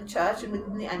Catholic Church and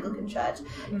within the Anglican Church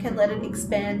can let it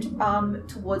expand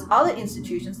towards other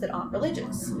institutions that aren't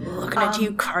religious. Looking at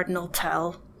you, Cardinal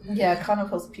Tell. Yeah,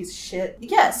 Carnival's a piece of shit.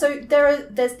 Yeah, so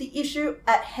there's the issue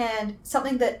at hand,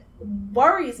 something that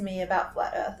worries me about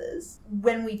flat earthers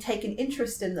when we take an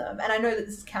interest in them. And I know that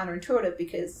this is counterintuitive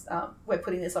because we're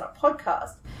putting this on a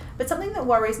podcast. But something that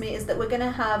worries me is that we're going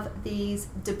to have these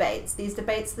debates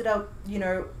that are, you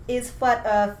know, is flat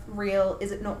earth real?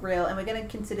 Is it not real? And we're going to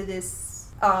consider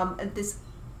this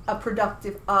a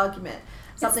productive argument.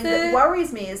 Something that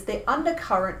worries me is the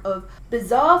undercurrent of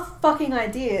bizarre fucking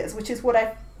ideas, which is what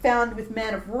I found with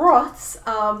Man of Wraths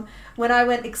when I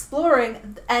went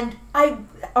exploring, and I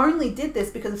only did this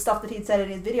because of stuff that he'd said in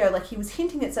his video. Like, he was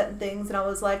hinting at certain things and I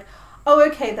was like, oh,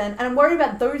 okay then. And I'm worried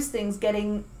about those things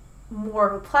getting more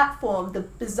of a platform, the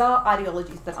bizarre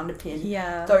ideologies that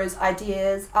underpin those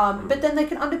ideas. But then they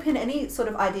can underpin any sort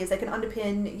of ideas. They can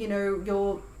underpin, you know,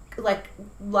 your like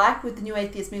with the New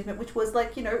Atheist movement, which was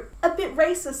like, you know, a bit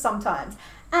racist sometimes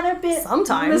and a bit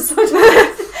Sometimes.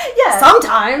 yeah,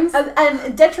 Sometimes.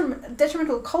 and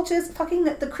detrimental cultures. Fucking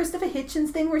the Christopher Hitchens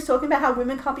thing where he's talking about how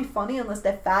women can't be funny unless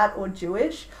they're fat or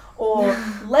Jewish or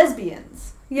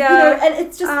lesbians. Yeah. You know, and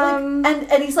it's just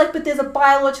like, and he's like, but there's a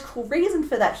biological reason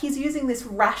for that. He's using this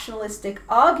rationalistic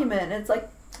argument. And it's like,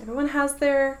 Everyone has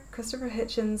their Christopher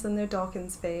Hitchens and their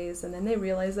Dawkins phase, and then they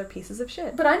realize they're pieces of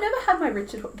shit. But I never had my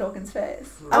Richard Dawkins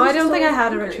phase. Oh, I was don't think so I had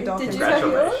a hungry. Richard Dawkins Did you have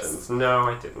yours? Congratulations. No,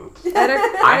 I didn't.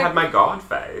 I I had my God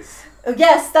phase. Oh,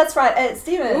 yes, that's right.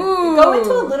 Stephen, Ooh. go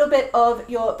into a little bit of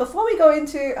your... Before we go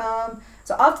into...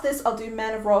 so after this, I'll do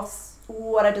Man of Wrath's,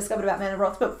 what I discovered about Man of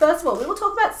Wrath. But first of all, we will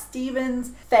talk about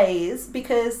Stephen's phase,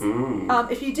 because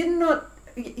if you did not...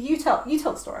 You tell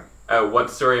the story. What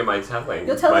story am I telling?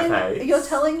 You're telling My phase? you're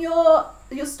telling your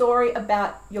story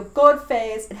about your God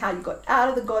phase and how you got out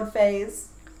of the God phase.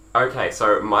 Okay,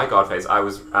 so my God phase, I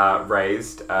was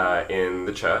raised in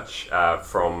the church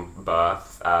from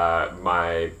birth.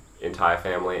 My entire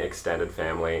family, extended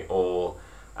family, all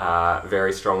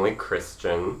very strongly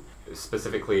Christian,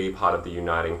 specifically part of the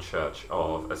Uniting Church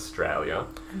of Australia.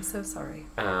 I'm so sorry.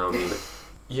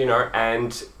 You know,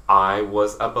 and I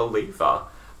was a believer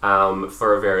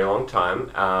for a very long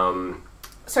time.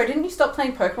 Sorry, didn't you stop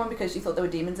playing Pokemon because you thought there were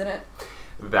demons in it?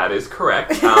 That is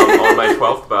correct. On my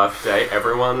 12th birthday,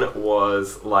 everyone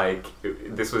was like,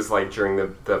 this was like during the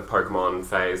Pokemon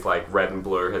phase, like Red and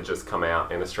Blue had just come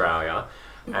out in Australia.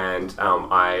 And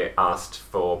I asked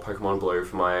for Pokemon Blue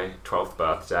for my 12th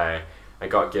birthday. I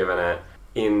got given it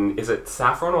in, is it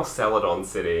Saffron or Celadon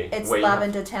City? It's where you have-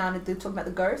 Lavender Town. Are you talking about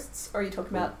the ghosts? Or are you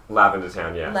talking about Lavender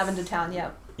Town, yes. Lavender Town,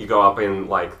 yeah. You go up in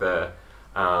like the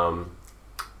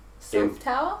Sylph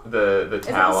Tower? the it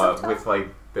tower Sylph Tower? with like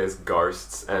there's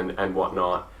ghosts and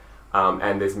whatnot,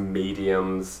 and there's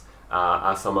mediums.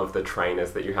 Are some of the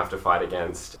trainers that you have to fight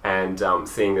against. And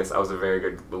seeing this, I was a very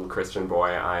good little Christian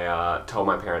boy. I told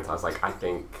my parents, I was like, I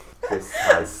think this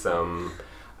has some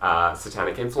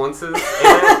satanic influences in it.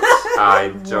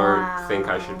 I don't think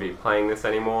I should be playing this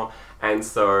anymore. And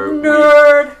so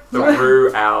Nerd! we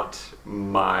threw out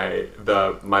my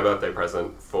birthday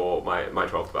present for my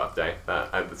 12th birthday.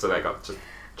 And so they got just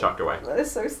chucked away. That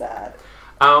is so sad.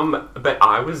 But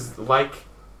I was like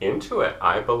into it.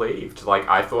 I believed. Like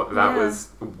I thought that Yeah. was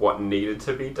what needed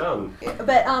to be done.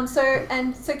 But so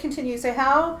continue. So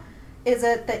how is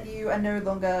it that you are no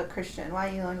longer Christian? Why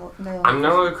are you no longer I'm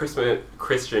no longer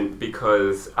Christian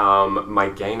because my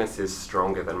gayness is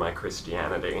stronger than my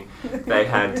Christianity. They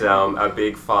had a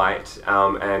big fight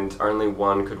and only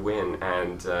one could win.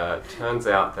 And turns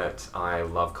out that I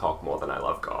love cock more than I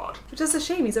love God. Which is a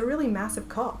shame. He's a really massive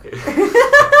cock.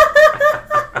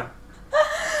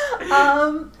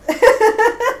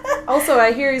 Also,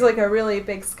 I hear he's like a really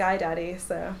big sky daddy,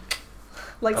 so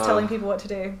likes telling people what to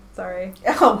do. Sorry.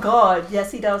 Oh God,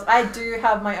 yes he does. I do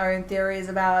have my own theories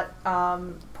about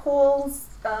Paul's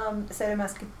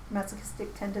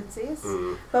sadomasochistic tendencies,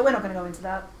 but we're not going to go into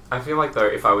that. I feel like though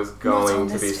if I was Not going on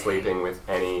to be this sleeping with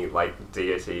any like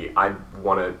deity, I'd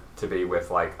want it to be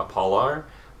with like Apollo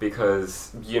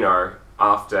because, you know,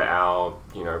 after our,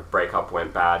 you know, breakup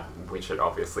went bad, which it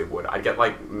obviously would, I'd get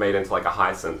like made into like a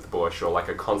hyacinth bush or like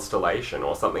a constellation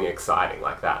or something exciting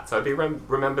like that. So I'd be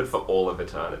remembered for all of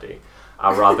eternity,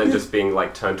 rather than just being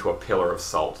like turned to a pillar of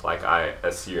salt like I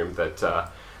assumed that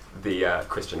the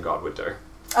Christian God would do.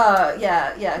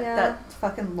 Yeah, Yeah. that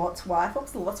fucking Lot's wife. What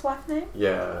was the Lot's wife's name?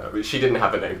 Yeah, she didn't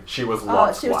have a name. She was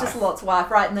Lot's She was wife. just Lot's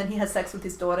wife, right? And then he has sex with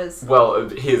his daughters. Well,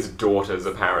 his daughters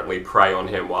apparently prey on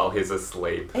him while he's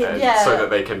asleep, and Yeah. so that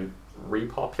they can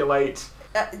repopulate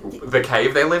Uh, the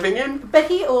cave they're living in. But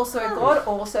he also, God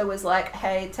also was like,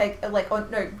 hey, take, like, oh,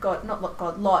 no, God, not Lot,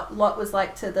 God, Lot. Lot was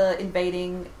like to the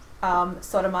invading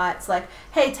sodomites, like,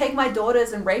 hey, take my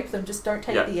daughters and rape them, just don't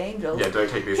take Yeah. the angels. Yeah, don't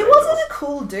take these He angels. wasn't a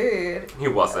cool dude. He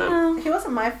wasn't. He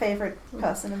wasn't my favorite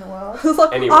person in the world. It's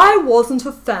like, Anyway. I wasn't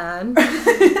a fan.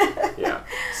 Yeah.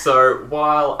 So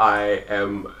while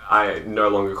I no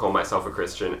longer call myself a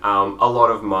Christian, a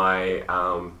lot of my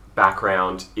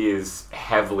background is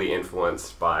heavily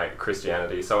influenced by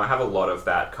Christianity. So I have a lot of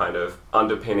that kind of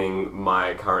underpinning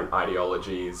my current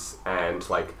ideologies, and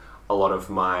like a lot of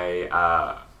my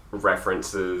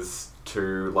references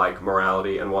to like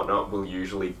morality and whatnot will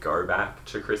usually go back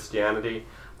to Christianity.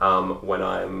 When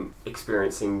I'm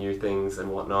experiencing new things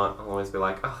and whatnot, I'll always be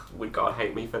like, oh, would God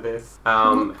hate me for this?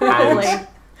 Probably.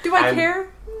 Do I And- care?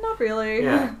 Not really.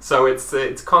 Yeah. So it's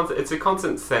a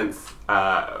constant sense,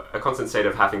 a constant state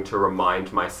of having to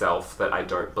remind myself that I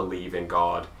don't believe in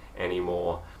God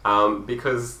anymore.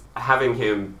 Because having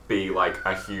him be like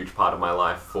a huge part of my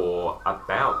life for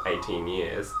about 18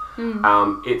 years,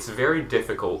 it's very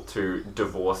difficult to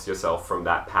divorce yourself from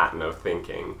that pattern of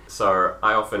thinking. So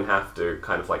I often have to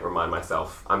kind of like remind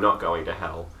myself I'm not going to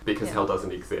hell because Yeah. hell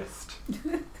doesn't exist.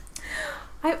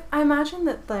 I imagine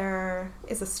that there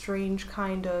is a strange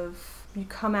kind of, you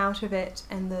come out of it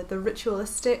and the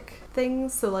ritualistic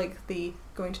things, so like the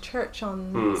going to church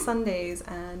on Sundays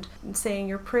and saying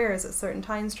your prayers at certain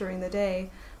times during the day,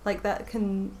 like that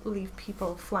can leave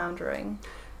people floundering.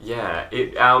 Yeah,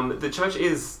 the church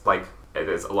is like,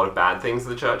 there's a lot of bad things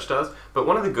the church does, but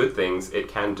one of the good things it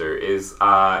can do is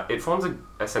it forms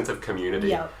a sense of community,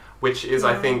 Yep. which is,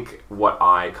 I think, where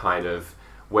I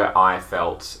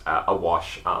felt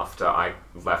awash after I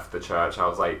left the church. I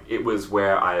was like, it was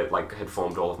where I like had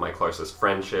formed all of my closest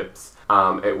friendships.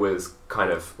 It was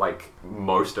kind of like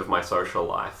most of my social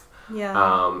life.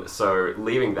 Yeah. So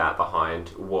leaving that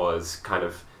behind was kind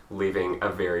of leaving a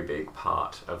very big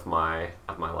part of my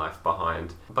life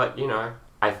behind. But you know,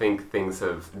 I think things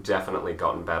have definitely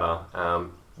gotten better.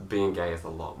 Being gay is a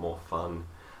lot more fun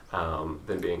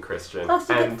than being Christian. Plus,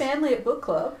 you get family at book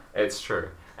club. It's true.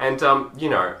 And, you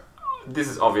know, this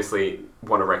is obviously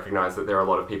want to recognise that there are a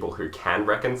lot of people who can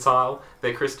reconcile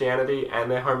their Christianity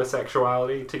and their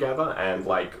homosexuality together and,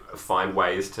 like, find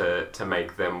ways to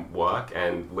make them work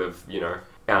and live, you know,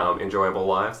 enjoyable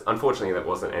lives. Unfortunately, that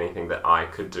wasn't anything that I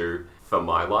could do for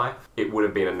my life. It would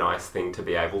have been a nice thing to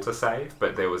be able to say,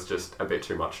 but there was just a bit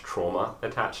too much trauma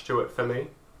attached to it for me.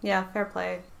 Yeah, fair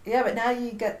play. Yeah, but now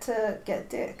you get to get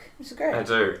dick, which is great. I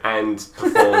do. And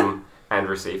perform and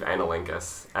receive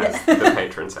analingus as the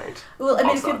patron saint. Well, I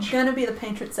mean, of if you're such. going to be the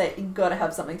patron saint, you've got to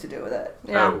have something to do with it.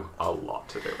 Yeah. Oh, a lot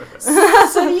to do with it.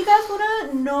 So do you guys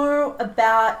want to know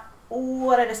about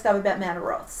what I discovered about Mount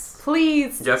Roths?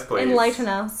 Please. Yes, please. Enlighten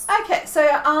us. Okay, so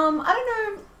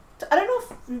I don't know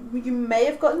if you may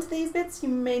have gotten to these bits, you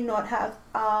may not have.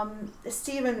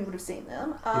 Stephen would have seen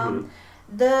them.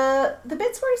 The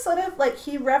bits where he sort of like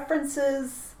he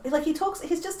references, like he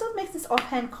just makes this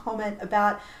offhand comment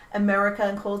about America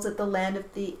and calls it the land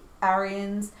of the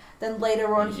Aryans. Then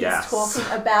later on, he's talking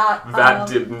about that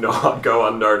did not go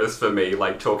unnoticed for me,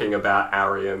 like talking about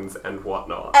Aryans and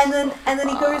whatnot. And then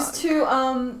he goes to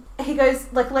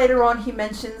like later on he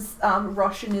mentions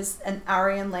Russian is an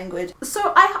Aryan language.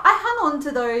 So I hung on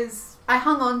to those. I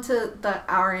hung on to the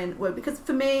Aryan word because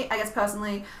for me, I guess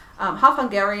personally, half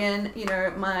Hungarian. You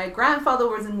know, my grandfather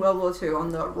was in World War II on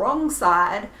the wrong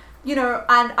side. You know,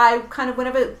 and I kind of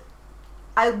whenever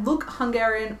I look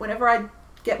Hungarian, whenever I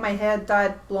get my hair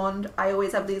dyed blonde, I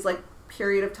always have these like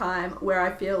period of time where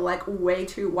I feel like way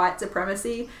too white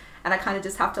supremacy, and I kind of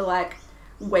just have to like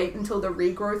wait until the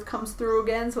regrowth comes through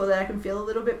again so that I can feel a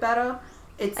little bit better.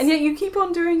 And yet you keep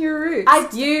on doing your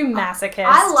roots. You masochist.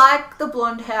 I like the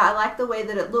blonde hair. I like the way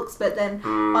that it looks, but then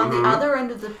on the other end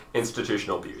of the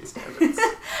institutional beauty standards.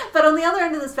 but on the other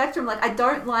end of the spectrum, like I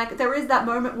don't like. There is that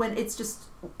moment when it's just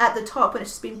at the top when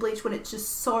it's just been bleached, when it's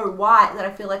just so white that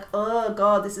I feel like, oh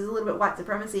god, this is a little bit white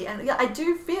supremacy. And yeah, I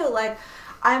do feel like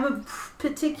I'm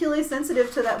particularly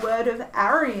sensitive to that word of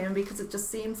Aryan because it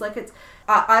just seems like it's.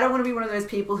 I don't want to be one of those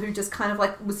people who just kind of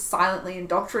like was silently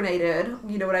indoctrinated.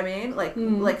 You know what I mean? Like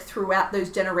like throughout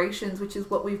those generations, which is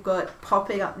what we've got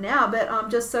popping up now. But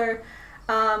just so.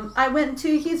 I went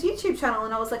to his YouTube channel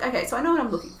and I was like, okay, so I know what I'm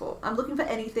looking for. I'm looking for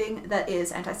anything that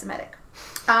is anti-Semitic.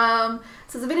 So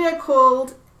there's a video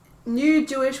called New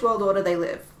Jewish World Order They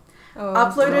Live.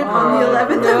 Uploaded on the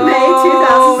 11th of May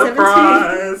 2017.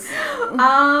 Surprise!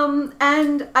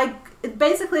 And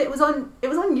it was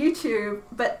on YouTube,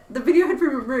 but the video had been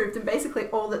removed and basically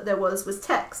all that there was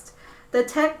text. The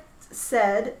text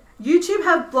said, YouTube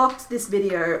have blocked this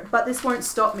video, but this won't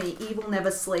stop me. Evil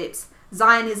never sleeps.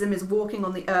 Zionism is walking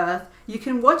on the earth. You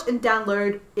can watch and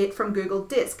download it from Google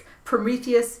Disc.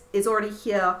 Prometheus is already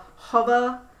here.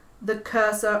 Hover the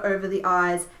cursor over the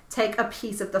eyes. Take a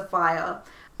piece of the fire.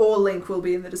 Or link will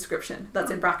be in the description.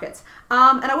 That's in brackets.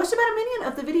 And I watched about a minute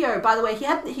of the video. By the way,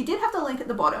 he did have the link at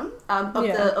the bottom of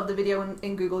the video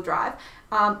in Google Drive.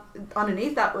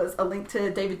 Underneath that was a link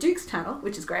to David Duke's channel,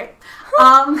 which is great.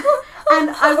 And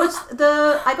I watched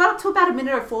I got up to about a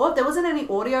minute or 4. There wasn't any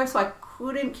audio, so I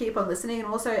couldn't keep on listening. And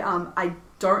also, I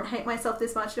don't hate myself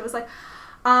this much. It was like,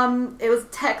 it was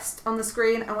text on the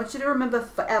screen. I want you to remember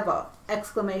forever! !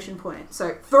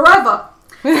 So forever.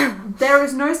 There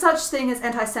is no such thing as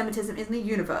anti-Semitism in the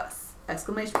universe! !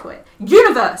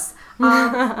 Universe!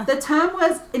 The term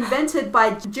was invented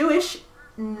by Jewish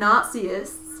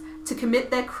Nazis to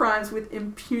commit their crimes with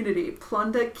impunity,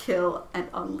 plunder, kill, and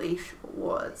unleash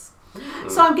wars.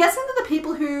 So I'm guessing that the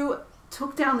people who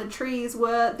took down the trees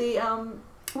were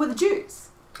the Jews.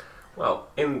 Well,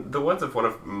 in the words of one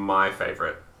of my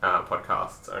favourite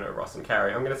podcasts, I know Ross and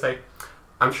Carrie, I'm going to say,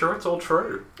 I'm sure it's all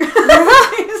true.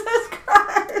 Jesus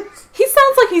Christ. He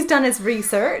sounds like he's done his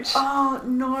research. Oh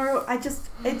no,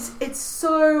 it's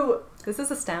so This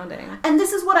is astounding. And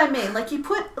this is what I mean. Like, you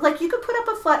could put up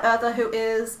a flat earther who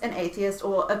is an atheist,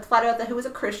 or a flat earther who is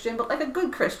a Christian, but like a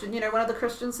good Christian, one of the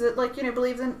Christians that, like,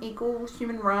 believes in equal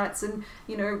human rights and,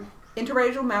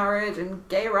 interracial marriage and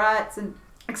gay rights and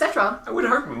etc. I would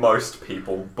hope most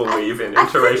people believe in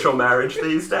interracial marriage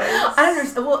these days. I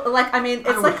don't know. Well, like, I mean, it's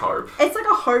I would hope. It's like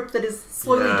a hope that is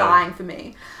slowly dying for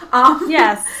me.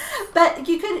 Yes. But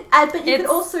you could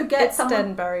also get it's someone dead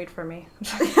and buried for me.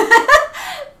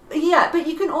 Yeah, but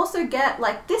you can also get,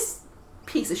 like, this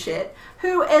piece of shit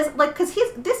who is, like, because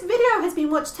this video has been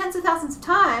watched tens of thousands of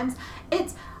times.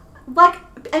 It's, like,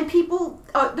 and people,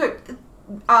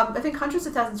 I think hundreds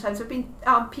of thousands of times have been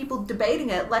people debating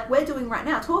it, like we're doing right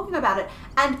now, talking about it.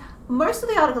 And most of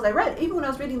the articles I read, even when I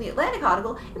was reading the Atlantic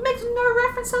article, it makes no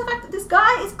reference to the fact that this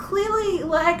guy is clearly,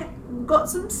 like, got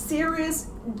some serious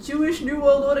Jewish New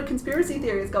World Order conspiracy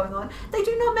theories going on. They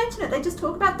do not mention it. They just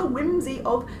talk about the whimsy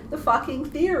of the fucking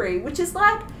theory, which is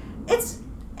like, it's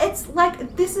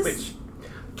like, this is... Which,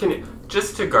 can you,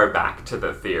 just to go back to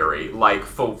the theory, like,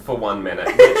 for 1 minute,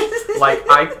 which, like,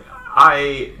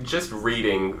 I just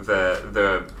reading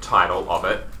the title of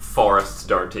it, Forests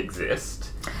Don't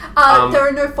Exist. There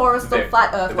are no forests on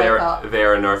Flat Earth, wake up.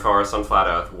 There are no forests on Flat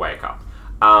Earth, wake up.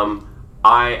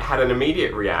 I had an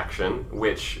immediate reaction,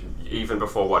 which, even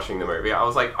before watching the movie, I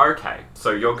was like, okay,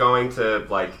 so you're going to,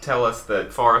 like, tell us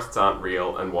that forests aren't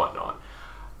real and whatnot.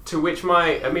 To which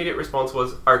my immediate response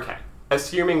was, okay,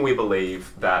 assuming we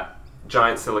believe that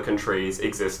giant silicon trees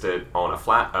existed on a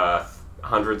flat Earth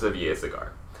hundreds of years ago,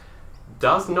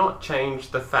 does not change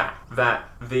the fact that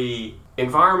the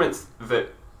environments that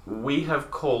we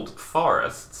have called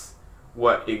forests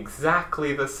were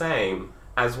exactly the same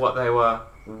as what they were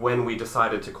when we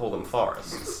decided to call them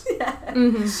forests. Yeah.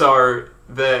 Mm-hmm. So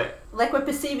like, we're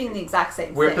perceiving the exact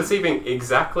same we're thing. perceiving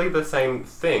exactly the same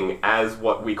thing as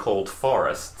what we called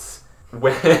forests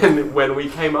when we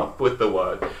came up with the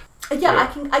word.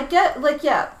 Yeah, I get, like,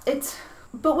 yeah, it's...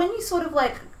 But when you sort of,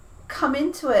 like, come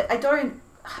into it,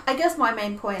 I guess my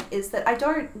main point is that I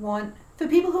don't want... For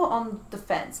people who are on the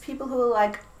fence, people who are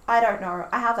like, I don't know,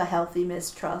 I have a healthy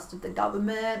mistrust of the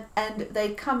government, and they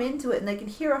come into it and they can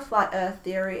hear a flat earth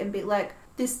theory and be like,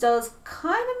 this does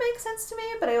kind of make sense to me,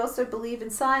 but I also believe in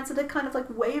science, so they're kind of,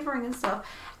 like, wavering and stuff,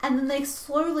 and then they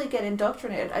slowly get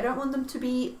indoctrinated. I don't want them to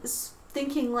be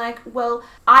thinking, like, well,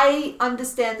 I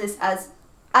understand this as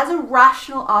a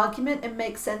rational argument, it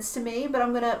makes sense to me,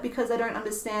 but because I don't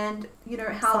understand,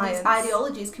 how Science. these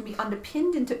ideologies can be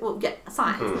underpinned into,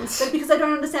 science, but because I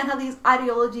don't understand how these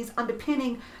ideologies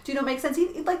underpinning do not make sense.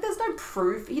 There's no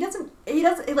proof.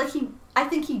 I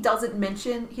think he doesn't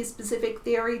mention his specific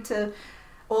theory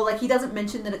he doesn't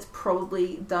mention that it's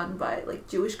probably done by, like,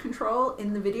 Jewish control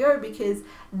in the video, because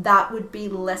that would be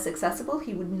less accessible.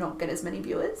 He would not get as many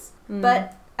viewers.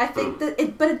 But I think that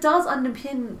it does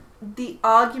underpin the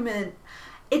argument.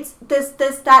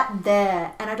 There's that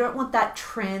there, and I don't want that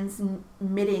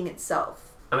transmitting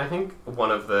itself. And I think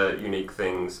one of the unique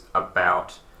things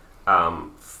about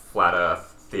flat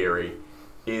Earth theory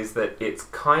is that it's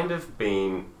kind of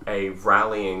been a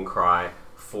rallying cry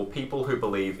for people who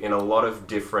believe in a lot of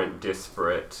different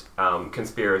disparate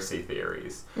conspiracy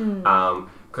theories.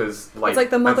 Because, like, it's like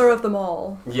the mother of them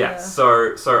all. Yes,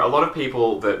 Yeah. So a lot of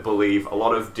people that believe a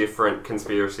lot of different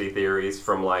conspiracy theories,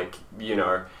 from, like,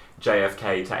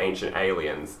 JFK to ancient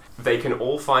aliens, they can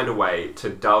all find a way to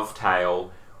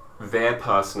dovetail their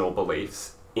personal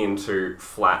beliefs into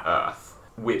flat Earth,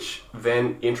 which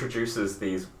then introduces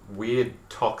these weird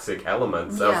toxic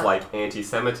elements of, like,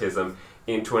 anti-Semitism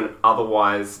into an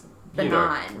otherwise,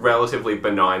 relatively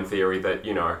benign theory that,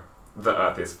 the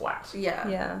Earth is flat. Yeah.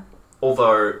 Yeah.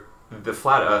 Although the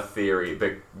flat Earth theory,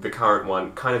 the current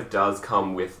one, kind of does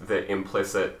come with the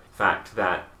implicit fact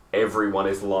that everyone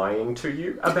is lying to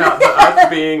you about the Earth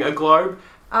being a globe.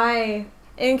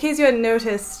 In case you hadn't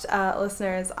noticed,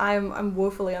 listeners, I'm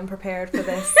woefully unprepared for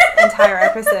this entire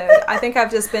episode. I think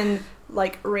I've just been,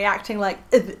 like, reacting like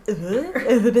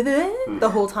the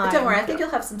whole time. Don't worry, I think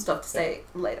you'll have some stuff to say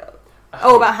later.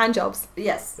 Oh, about hand jobs.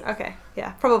 Yes. Okay.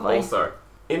 Yeah, probably. Also,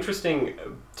 interesting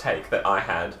take that I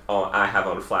have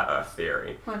on flat Earth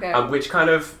theory, Okay. which kind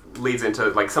of leads into,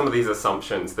 like, some of these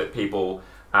assumptions that people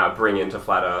bring into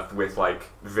flat Earth with, like,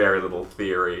 very little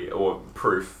theory or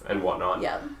proof and whatnot.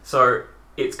 Yeah. So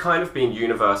it's kind of been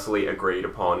universally agreed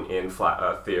upon in flat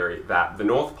Earth theory that the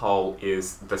North Pole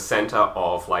is the center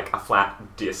of, like, a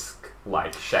flat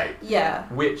disc-like shape. Yeah.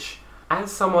 Which,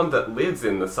 as someone that lives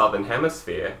in the Southern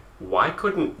Hemisphere, why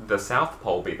couldn't the South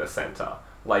Pole be the center?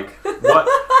 Like,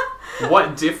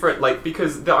 what different, like,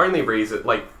 because the only reason,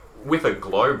 like, with a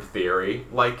globe theory,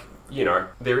 like,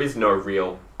 there is no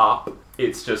real up.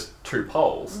 It's just two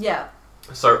poles. Yeah.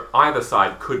 So either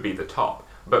side could be the top.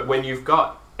 But when you've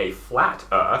got a flat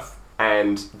Earth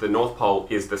and the North Pole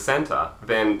is the center,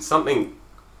 then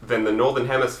the Northern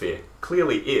Hemisphere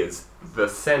clearly is the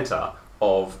center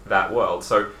of that world.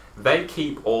 So they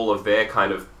keep all of their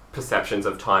kind of perceptions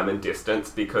of time and distance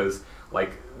because,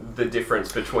 like, the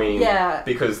difference between... Yeah.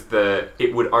 Because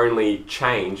it would only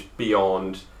change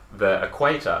beyond the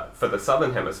equator for the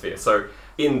Southern Hemisphere. So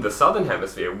in the Southern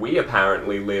Hemisphere, we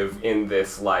apparently live in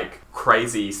this, like,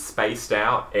 crazy spaced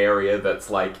out area that's,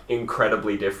 like,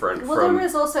 incredibly different Well, from... there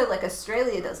is also, like,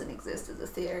 Australia doesn't exist as a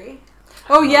theory.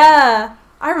 Oh yeah,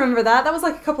 I remember that. That was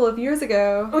like a couple of years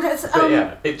ago. Okay, so, But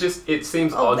yeah, it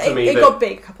seems odd to me it that... got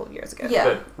big a couple of years ago. Yeah.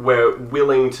 that we're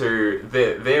willing to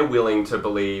they're willing to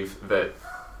believe that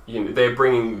they're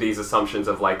bringing these assumptions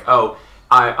of like, oh,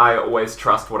 I always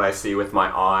trust what I see with my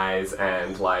eyes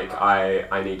and like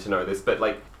I need to know this, but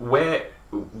like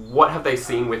what have they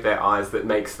seen with their eyes that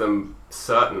makes them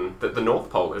certain that the North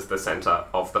Pole is the center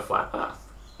of the flat Earth?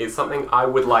 Is something I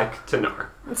would like to know.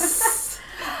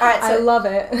 All right, I so love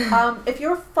it. if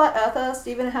you're a flat earther,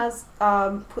 Stephen has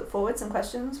put forward some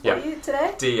questions for Yeah. you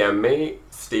today. DM me,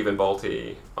 Stephen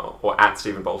Bolte, or at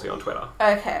Stephen Bolte on Twitter.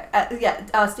 Okay,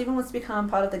 Stephen wants to become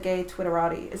part of the gay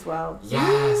Twitterati as well.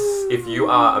 Yes! If you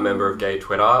are a member of Gay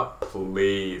Twitter,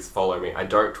 please follow me. I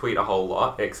don't tweet a whole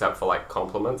lot, except for like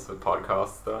compliments of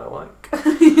podcasts that I like. But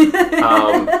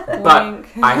Wink.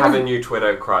 I have a new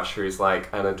Twitter crush who's like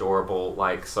an adorable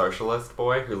like socialist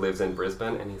boy who lives in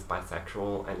Brisbane and he's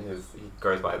bisexual and he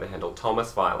goes by the handle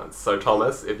Thomas Violence. So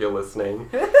Thomas, if you're listening,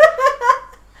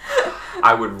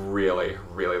 I would really,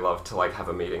 really love to like have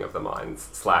a meeting of the minds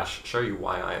 / show you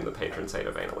why I am the patron saint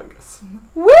of analingus.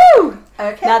 Woo!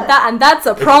 Okay. Now that's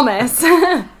a promise.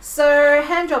 So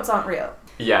handjobs aren't real.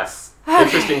 Yes.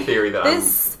 Interesting theory that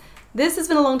This has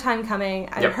been a long time coming.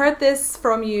 I've Yep. heard this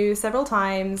from you several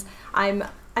times.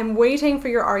 I'm waiting for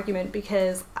your argument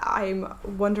because I'm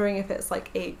wondering if it's like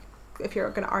if you're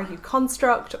going to argue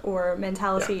construct or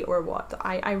mentality or what.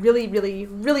 I really, really,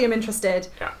 really am interested.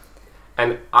 Yeah.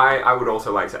 And I would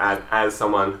also like to add, as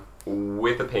someone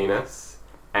with a penis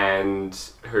and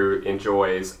who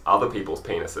enjoys other people's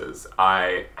penises,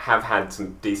 I have had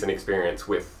some decent experience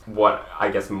with what I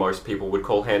guess most people would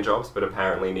call handjobs, but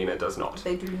apparently Nina does not.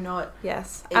 They do not.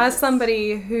 Yes. It As is.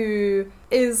 somebody who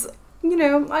is,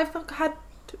 I've had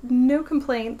no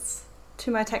complaints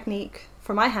to my technique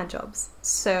for my handjobs.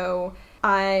 So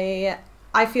I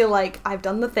feel like I've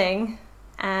done the thing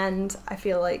and I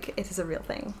feel like it is a real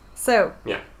thing. So,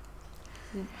 Yeah.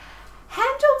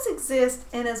 Handjobs exist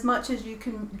in as much as you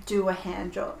can do a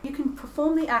handjob. You can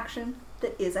perform the action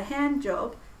that is a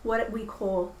handjob, what we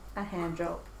call a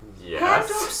handjob. Yes.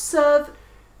 Handjobs serve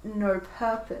no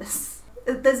purpose.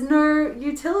 There's no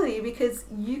utility because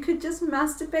you could just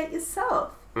masturbate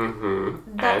yourself.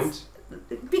 Mm-hmm. That's-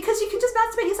 Because you can just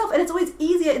masturbate yourself, and it's always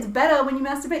easier, it's better when you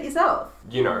masturbate yourself.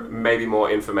 Maybe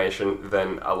more information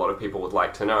than a lot of people would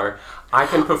like to know. I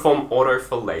can perform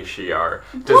autofellatio.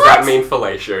 Does What? that mean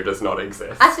fellatio does not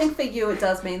exist? I think for you it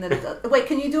does mean that it does. Wait,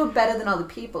 can you do it better than other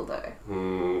people though?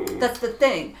 That's the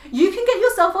thing. You can get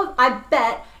yourself off, I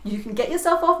bet you can get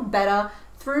yourself off better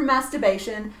through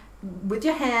masturbation with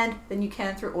your hand than you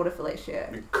can through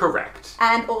autofellatio. Correct.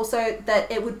 And also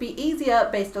that it would be easier,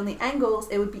 based on the angles,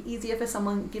 it would be easier for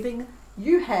someone giving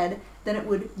you head than it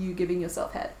would you giving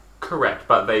yourself head. Correct,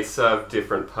 but they serve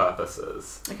different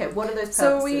purposes. Okay, what are those purposes?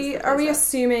 so that are they we serve?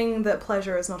 assuming that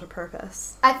pleasure is not a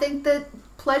purpose? I think that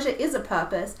pleasure is a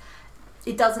purpose.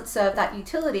 It doesn't serve that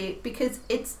utility because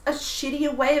it's a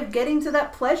shittier way of getting to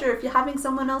that pleasure. If you're having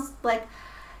someone else like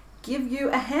give you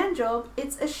a hand job,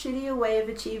 it's a shittier way of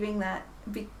achieving that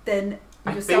than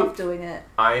I yourself think- doing it.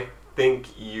 I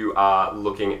think you are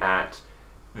looking at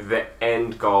the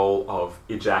end goal of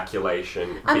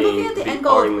ejaculation I'm being looking at the the end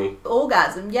goal only... of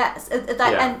orgasm, yes.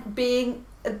 Yeah. And being...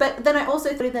 But then I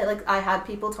also think that, like, I had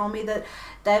people tell me that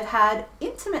they've had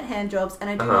intimate hand jobs, and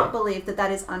I do not believe that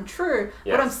that is untrue.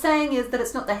 Yes. What I'm saying is that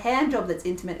it's not the hand job that's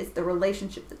intimate, it's the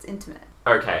relationship that's intimate.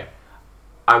 Okay.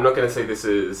 I'm not going to say this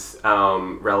is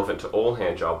relevant to all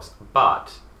hand jobs,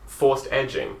 but forced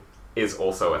edging is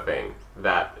also a thing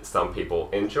that some people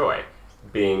enjoy.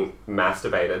 Being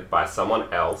masturbated by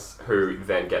someone else who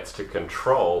then gets to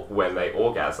control when they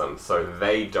orgasm, so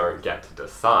they don't get to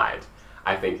decide.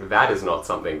 I think that is not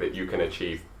something that you can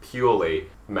achieve purely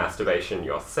masturbation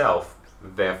yourself.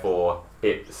 Therefore,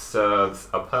 it serves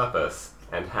a purpose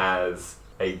and has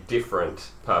a different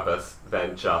purpose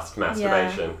than just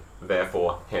masturbation.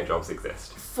 Therefore, handjobs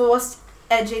exist. Forced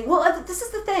edging. Well, this is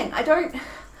the thing. I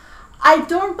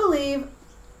don't believe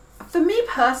For me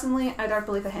personally, I don't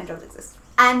believe that handjobs exist.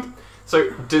 And So,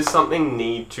 does something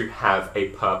need to have a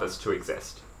purpose to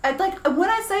exist? when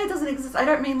I say it doesn't exist, I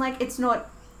don't mean like it's not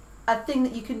a thing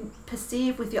that you can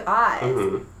perceive with your eyes.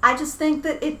 Mhm. I just think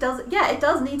that it does. Yeah, it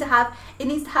does need to have. It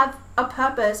needs to have a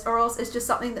purpose, or else it's just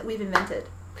something that we've invented.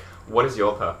 What is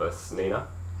your purpose, Nina?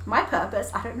 My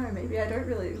purpose, I don't know. Maybe I don't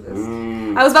really exist.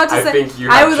 I was about to I say. think you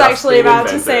I have was just actually been about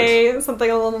to invented. say something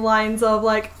along the lines of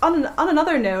like, on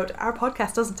another note, our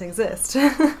podcast doesn't exist.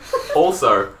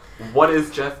 Also, what is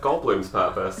Jeff Goldblum's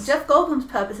purpose? Jeff Goldblum's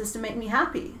purpose is to make me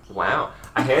happy. Wow.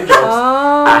 A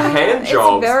handjob's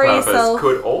it's very purpose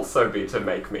could also be to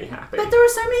make me happy. But there are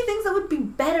so many things that would be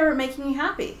better at making you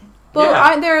happy. Well, Yeah.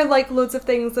 aren't there like loads of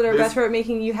things that are There's- better at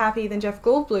making you happy than Jeff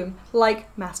Goldblum, like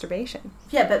masturbation?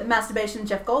 Yeah, but masturbation and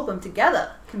Jeff Goldblum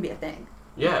together can be a thing.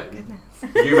 Yeah.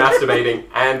 You masturbating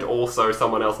and also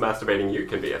someone else masturbating you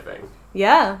can be a thing.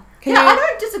 Yeah. Can I you?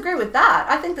 don't disagree with that.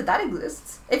 I think that that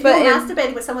exists. If But you're in-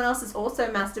 masturbating but someone else is also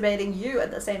masturbating you at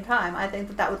the same time, I think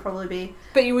that that would probably be...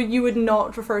 But you would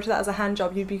not refer to that as a hand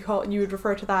job. You would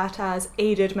refer to that as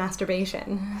aided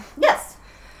masturbation. Yes.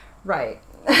 Right.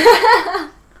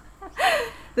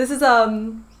 This is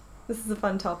a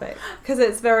fun topic because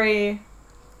it's very.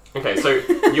 Okay, so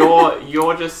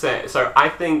you're just saying. So I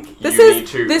think This you is- need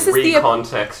to this is the-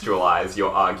 recontextualize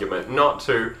your argument, not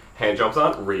to handjobs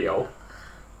aren't real,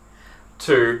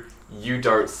 to you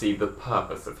don't see the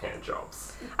purpose of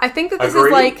handjobs. I think that this Agree?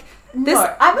 is like this.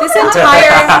 No, I'm This not gonna-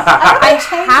 entire. I'm I going to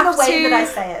change have the way to- that I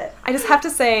say it. I just have to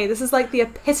say, this is like the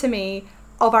epitome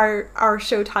of our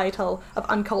show title of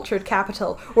Uncultured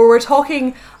Capital, where we're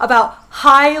talking about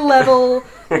high level,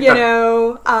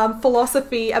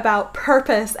 philosophy about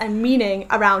purpose and meaning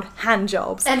around hand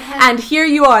jobs. And here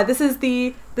you are. This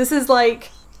is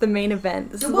like the main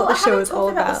event. This is what the show is all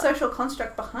I haven't talked about about. the social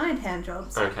construct behind hand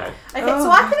jobs. Okay. Okay, Oh.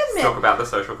 so I can Let's admit... talk about the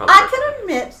social I construct. can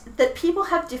admit that people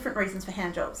have different reasons for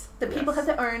hand jobs. That people Yes.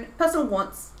 have their own personal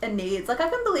wants and needs. Like, I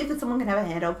can believe that someone can have a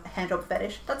hand job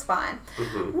fetish. That's fine.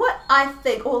 Mhm. What I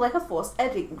think, or like a forced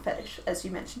editing fetish, as you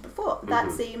mentioned before, that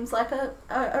Mhm. seems like a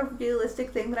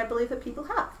realistic thing that I believe that people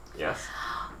have. Yes.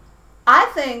 I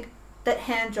think that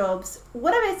hand jobs,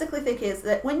 what I basically think is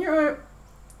that when you're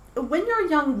a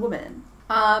young woman,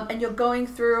 and you're going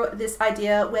through this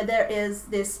idea where there is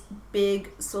this big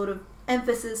sort of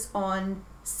emphasis on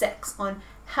sex, on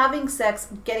having sex,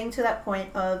 getting to that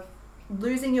point of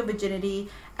losing your virginity,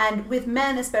 and with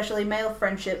men, especially male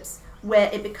friendships, where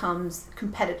it becomes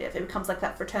competitive. It becomes like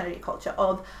that fraternity culture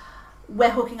of we're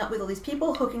hooking up with all these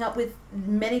people, hooking up with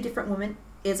many different women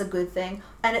is a good thing,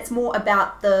 and it's more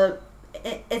about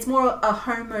it's more a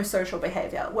homosocial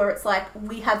behavior where it's like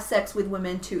we have sex with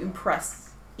women to impress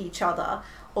each other,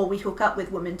 or we hook up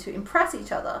with women to impress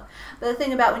each other. But the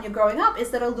thing about when you're growing up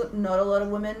is that not a lot of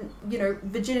women,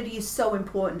 virginity is so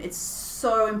important. It's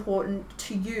so important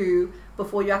to you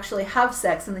before you actually have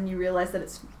sex, and then you realize that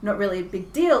it's not really a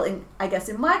big deal, in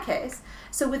my case.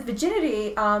 So with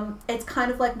virginity, it's kind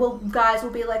of like, well, guys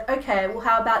will be like, okay, well,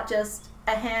 how about just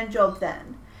a hand job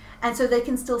then? And so they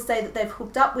can still say that they've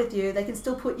hooked up with you. They can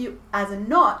still put you as a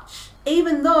notch,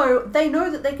 even though they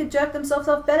know that they could jerk themselves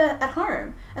off better at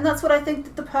home. And that's what I think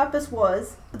that the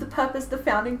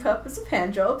founding purpose of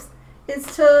hand jobs is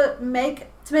to make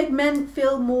men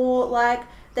feel more like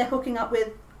they're hooking up with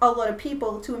a lot of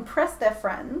people to impress their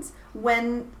friends,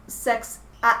 when sex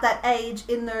at that age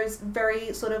in those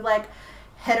very sort of like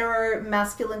hetero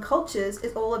masculine cultures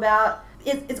is all about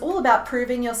it's all about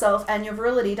proving yourself and your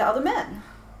virility to other men.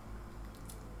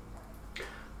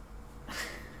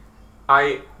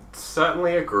 I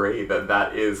certainly agree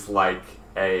that is like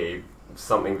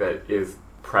something that is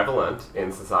prevalent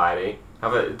in society.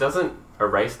 However, it doesn't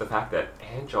erase the fact that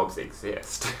handjobs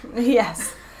exist.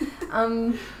 Yes.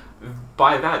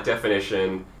 By that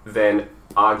definition, then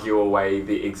argue away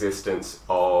the existence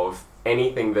of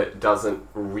anything that doesn't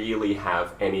really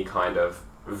have any kind of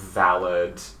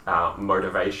valid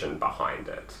motivation behind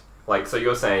it. Like, so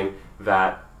you're saying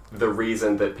that the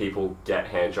reason that people get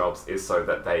handjobs is so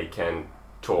that they can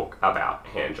talk about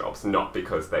handjobs, not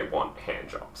because they want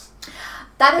handjobs.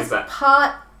 That's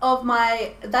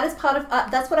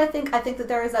what I think. I think that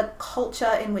there is a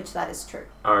culture in which that is true.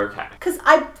 Okay. Because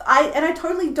I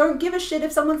totally don't give a shit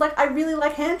if someone's like, I really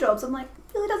like handjobs. I'm like,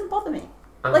 it really doesn't bother me.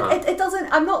 Like, it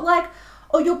doesn't, I'm not like,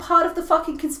 oh, you're part of the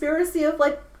fucking conspiracy of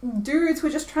like dudes who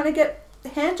are just trying to get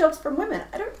handjobs from women.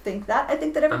 I don't think that. I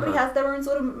think that everybody has their own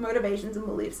sort of motivations and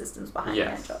belief systems behind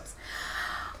handjobs.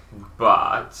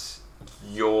 But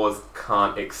yours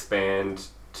can't expand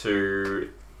to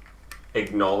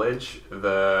acknowledge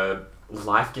the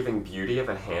life-giving beauty of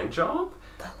a handjob?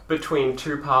 between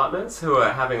two partners who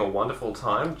are having a wonderful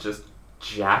time just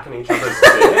jacking each other's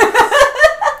dicks.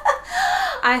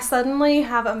 I suddenly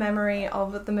have a memory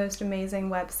of the most amazing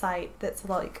website that's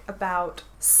like about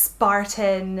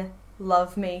Spartan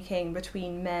lovemaking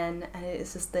between men, and it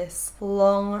is just this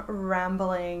long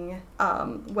rambling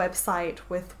website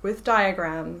with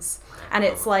diagrams, and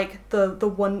it's like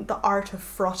the art of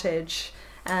frottage.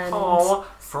 And Oh,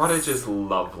 frottage is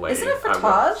lovely. Isn't it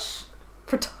frottage?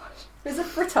 Is it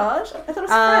frottage? I thought it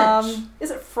was French. Is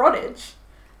it frottage?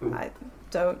 I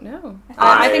don't know.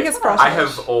 I think it's frottage. I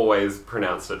have always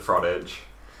pronounced it frottage.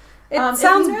 It if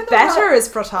sounds you know the better right- as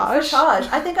frottage. Frottage.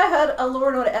 I think I heard a Law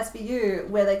and Order SVU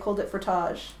where they called it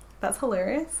frottage. That's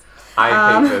hilarious.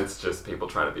 I think that's just people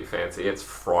trying to be fancy. It's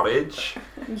frottage.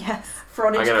 Yes.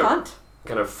 Frottage cunt. I'm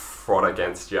gonna frot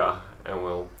against you, and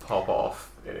we'll pop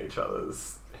off in each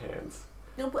other's hands.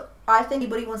 You know, what I think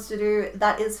anybody wants to do,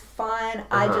 that is fine.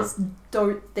 I just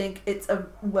don't think it's a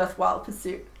worthwhile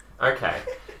pursuit. Okay.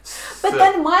 But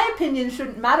then my opinion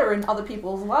shouldn't matter in other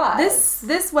people's lives.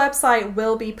 This website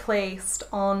will be placed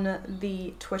on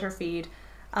the Twitter feed.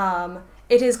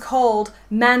 It is called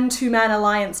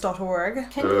man2manalliance.org.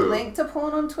 Can you link to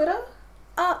porn on Twitter?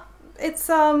 It's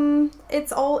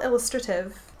all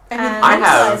illustrative. And I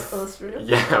have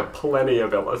illustrative. plenty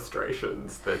of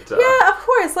illustrations that. Yeah, of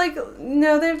course. Like,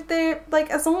 no, they're like,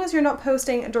 as long as you're not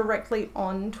posting directly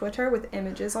on Twitter with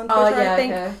images on Twitter, I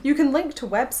think you can link to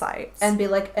websites And be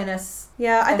like NS.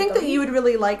 Yeah, I think that you would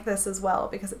really like this as well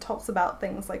because it talks about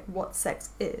things like what sex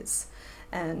is,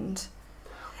 and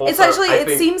Also, it's actually I it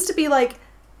think- seems to be like,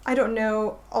 I don't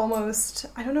know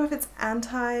if it's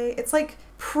it's like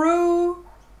pro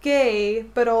gay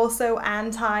but also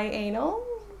anti anal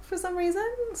for some reason.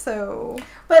 So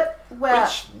But where?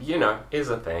 Which, is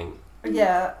a thing.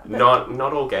 Yeah. but-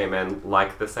 Not all gay men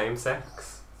like the same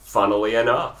sex. Funnily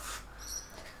enough.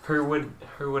 Who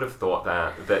would have thought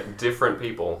that different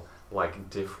people like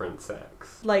different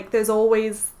sex? like there's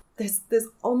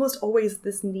almost always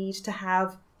this need to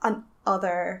have an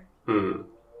other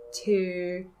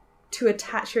to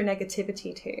attach your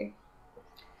negativity to.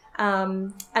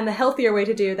 And the healthier way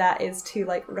to do that is to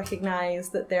like recognize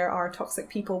that there are toxic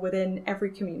people within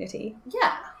every community.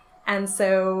 Yeah. And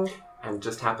so And it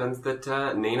just happens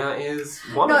that Nina is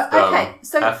one No, of them. okay,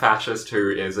 so- a fascist who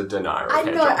is a denier of I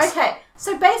hand know, jobs. okay.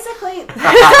 So basically,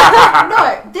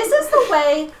 no, this is the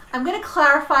way, I'm going to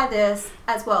clarify this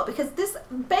as well, because this,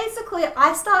 basically,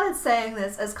 I started saying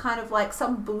this as kind of like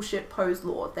some bullshit Poe's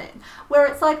Law thing, where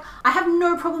it's like, I have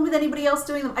no problem with anybody else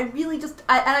doing them. I really just,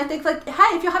 and I think like,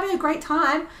 hey, if you're having a great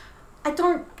time, I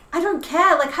don't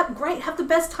care, like, have the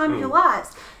best time of your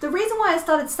lives. The reason why I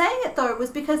started saying it, though, was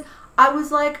because I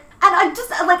was like, and I just,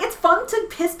 like, it's fun to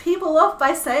piss people off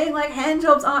by saying, like, hand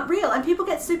jobs aren't real, and people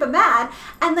get super mad,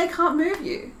 and they can't move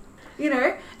you.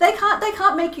 They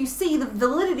can't make you see the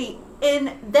validity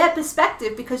in their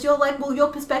perspective, because you're like, well, your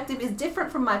perspective is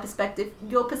different from my perspective.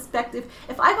 Your perspective,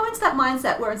 if I go into that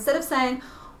mindset where instead of saying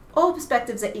all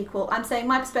perspectives are equal, I'm saying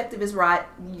my perspective is right,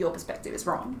 your perspective is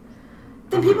wrong,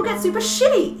 then people get super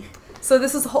shitty. So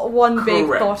this is one big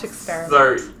Correct. thought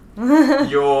experiment. So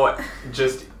you're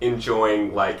just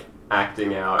enjoying like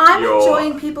acting out I'm your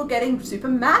enjoying people getting super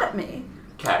mad at me.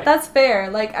 Okay. That's fair.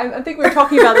 Like I think we were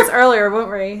talking about this earlier,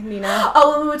 weren't we, Nina?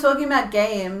 Oh, when we were talking about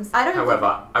games, I don't.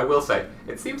 However, I will say,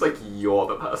 it seems like you're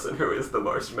the person who is the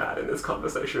most mad in this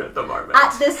conversation at the moment.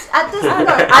 At this end bit,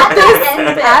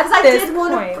 this because I did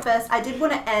want point. to first. I did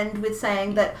want to end with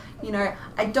saying that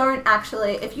I don't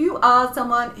actually. If you are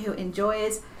someone who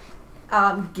enjoys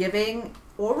giving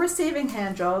or receiving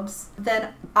hand jobs,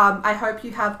 then I hope you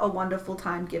have a wonderful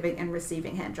time giving and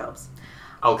receiving hand jobs.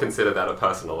 I'll consider that a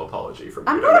personal apology from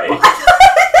you I'm to not. me.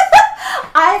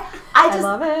 I just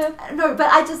love it. No, but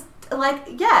I just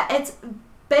it's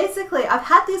basically I've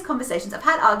had these conversations. I've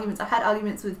had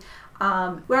arguments with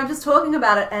where I'm just talking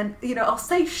about it, and I'll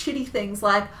say shitty things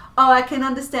like, "Oh, I can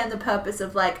understand the purpose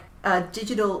of like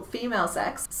digital female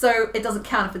sex, so it doesn't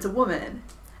count if it's a woman."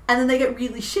 And then they get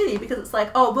really shitty because it's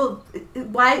like, oh, well,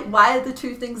 why are the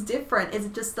two things different? Is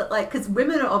it just that, like, because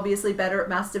women are obviously better at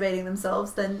masturbating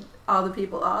themselves than other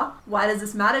people are? Why does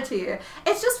this matter to you?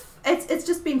 It's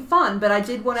just been fun, but I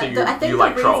did want to. So I think you the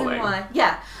like reason trolling. why,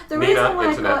 the Nina, reason why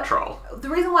internet troll. the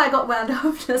reason why I got wound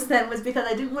up just then was because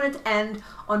I didn't want it to end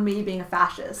on me being a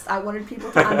fascist. I wanted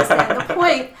people to understand the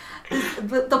point.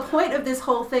 The point of this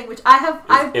whole thing, which I've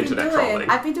been internet doing. trolling.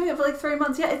 I've been doing it for like 3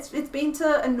 months. Yeah, it's been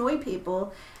to annoy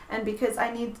people. And because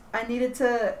I need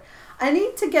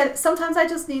to get, sometimes I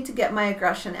just need to get my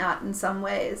aggression out in some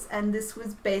ways. And this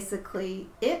was basically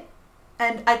it.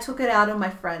 And I took it out on my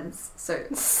friends. So.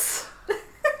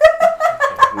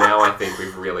 Now I think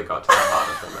we've really got to the heart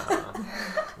of the matter.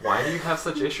 Why do you have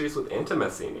such issues with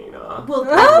intimacy, Nina? Well,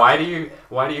 Like,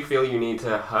 why do you feel you need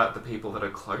to hurt the people that are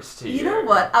close to you? you know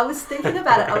what? I was thinking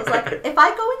about it. I was like, if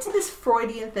I go into this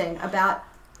Freudian thing about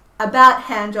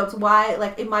hand jobs, why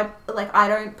I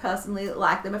don't personally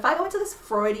like them. If I go into this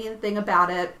Freudian thing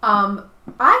about it, I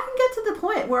can get to the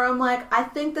point where I'm like, I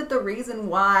think that the reason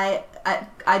why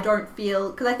I don't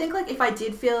feel, because I think like if I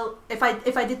did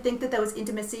think that there was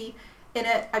intimacy in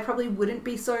it, I probably wouldn't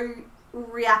be so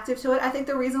reactive to it. I think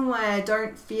the reason why I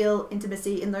don't feel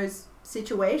intimacy in those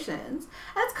situations,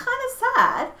 and it's kind of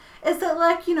sad, is that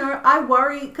like, you know, I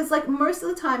worry because like most of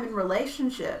the time in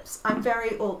relationships,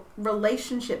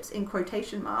 relationships in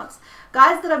quotation marks,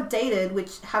 guys that I've dated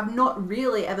which have not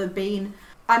really ever been,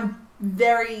 I'm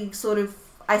very sort of,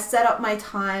 I set up my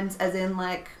times as in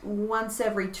like once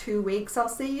every 2 weeks I'll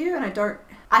see you, and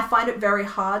I find it very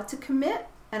hard to commit,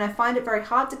 I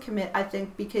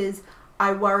think, because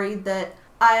I worry that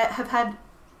I have had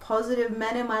positive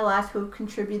men in my life who have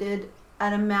contributed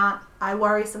an amount. I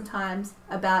worry sometimes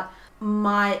about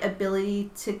my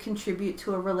ability to contribute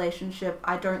to a relationship.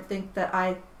 I don't think that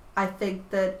I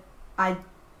think that I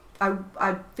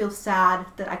feel sad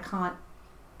that I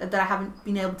haven't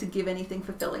been able to give anything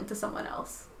fulfilling to someone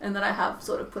else, and that I have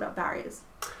sort of put up barriers.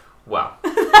 Wow.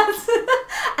 That's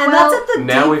at the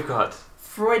Now deep we've got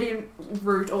Freudian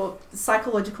root or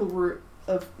psychological root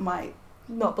of my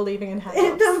Not believing in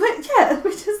hand jobs. yeah,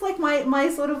 which is like my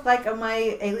sort of like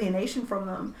my alienation from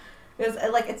them. Is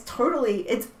like it's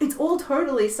all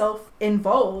totally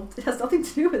self-involved. It has nothing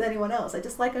to do with anyone else. I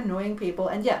just like annoying people,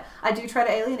 and yeah, I do try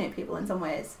to alienate people in some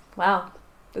ways. Wow,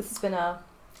 this has been a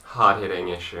hard-hitting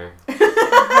issue.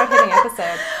 hard-hitting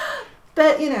episode.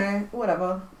 But you know,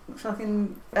 whatever.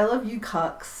 Fucking, I love you,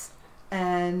 cucks,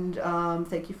 and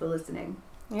thank you for listening.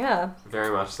 Yeah.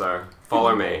 Very much so.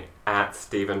 Follow me at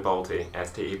Stephen Bolte,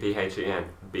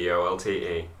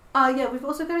 StephenBolte. Yeah, we've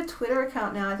also got a Twitter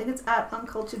account now. I think it's at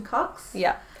Uncultured Cucks.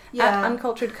 Yeah. Yeah. At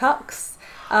Uncultured Cucks.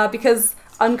 Because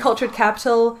Uncultured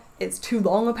Capital is too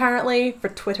long, apparently, for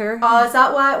Twitter. Oh, is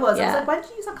that why it was? I Yeah. was like, why did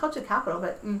you use Uncultured Capital?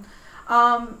 But,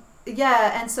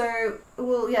 yeah, and so,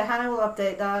 Hannah will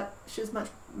update that. She's much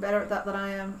better at that than I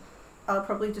am. I'll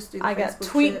probably just do the I Facebook got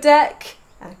shit. TweetDeck,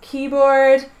 and a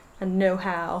keyboard, and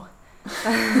know-how.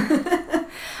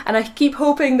 And I keep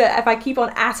hoping that if I keep on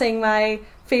atting my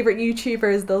favourite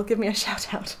YouTubers, they'll give me a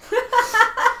shout-out.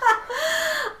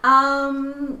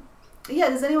 Yeah,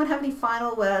 does anyone have any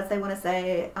final words they want to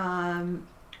say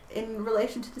in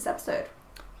relation to this episode?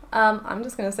 I'm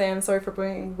just going to say I'm sorry for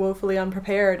being woefully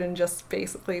unprepared and just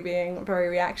basically being very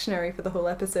reactionary for the whole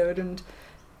episode and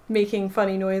making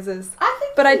funny noises.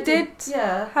 But I did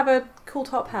have a cool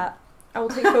top hat. I will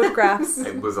take photographs.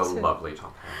 It was a lovely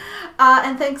top hat.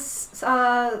 And thanks,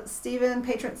 Stephen,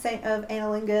 patron saint of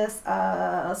Analingus,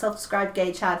 self-described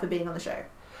gay Chad, for being on the show.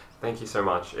 Thank you so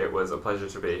much. It was a pleasure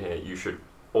to be here. You should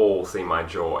all see my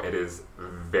jaw. It is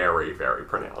very, very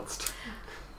pronounced.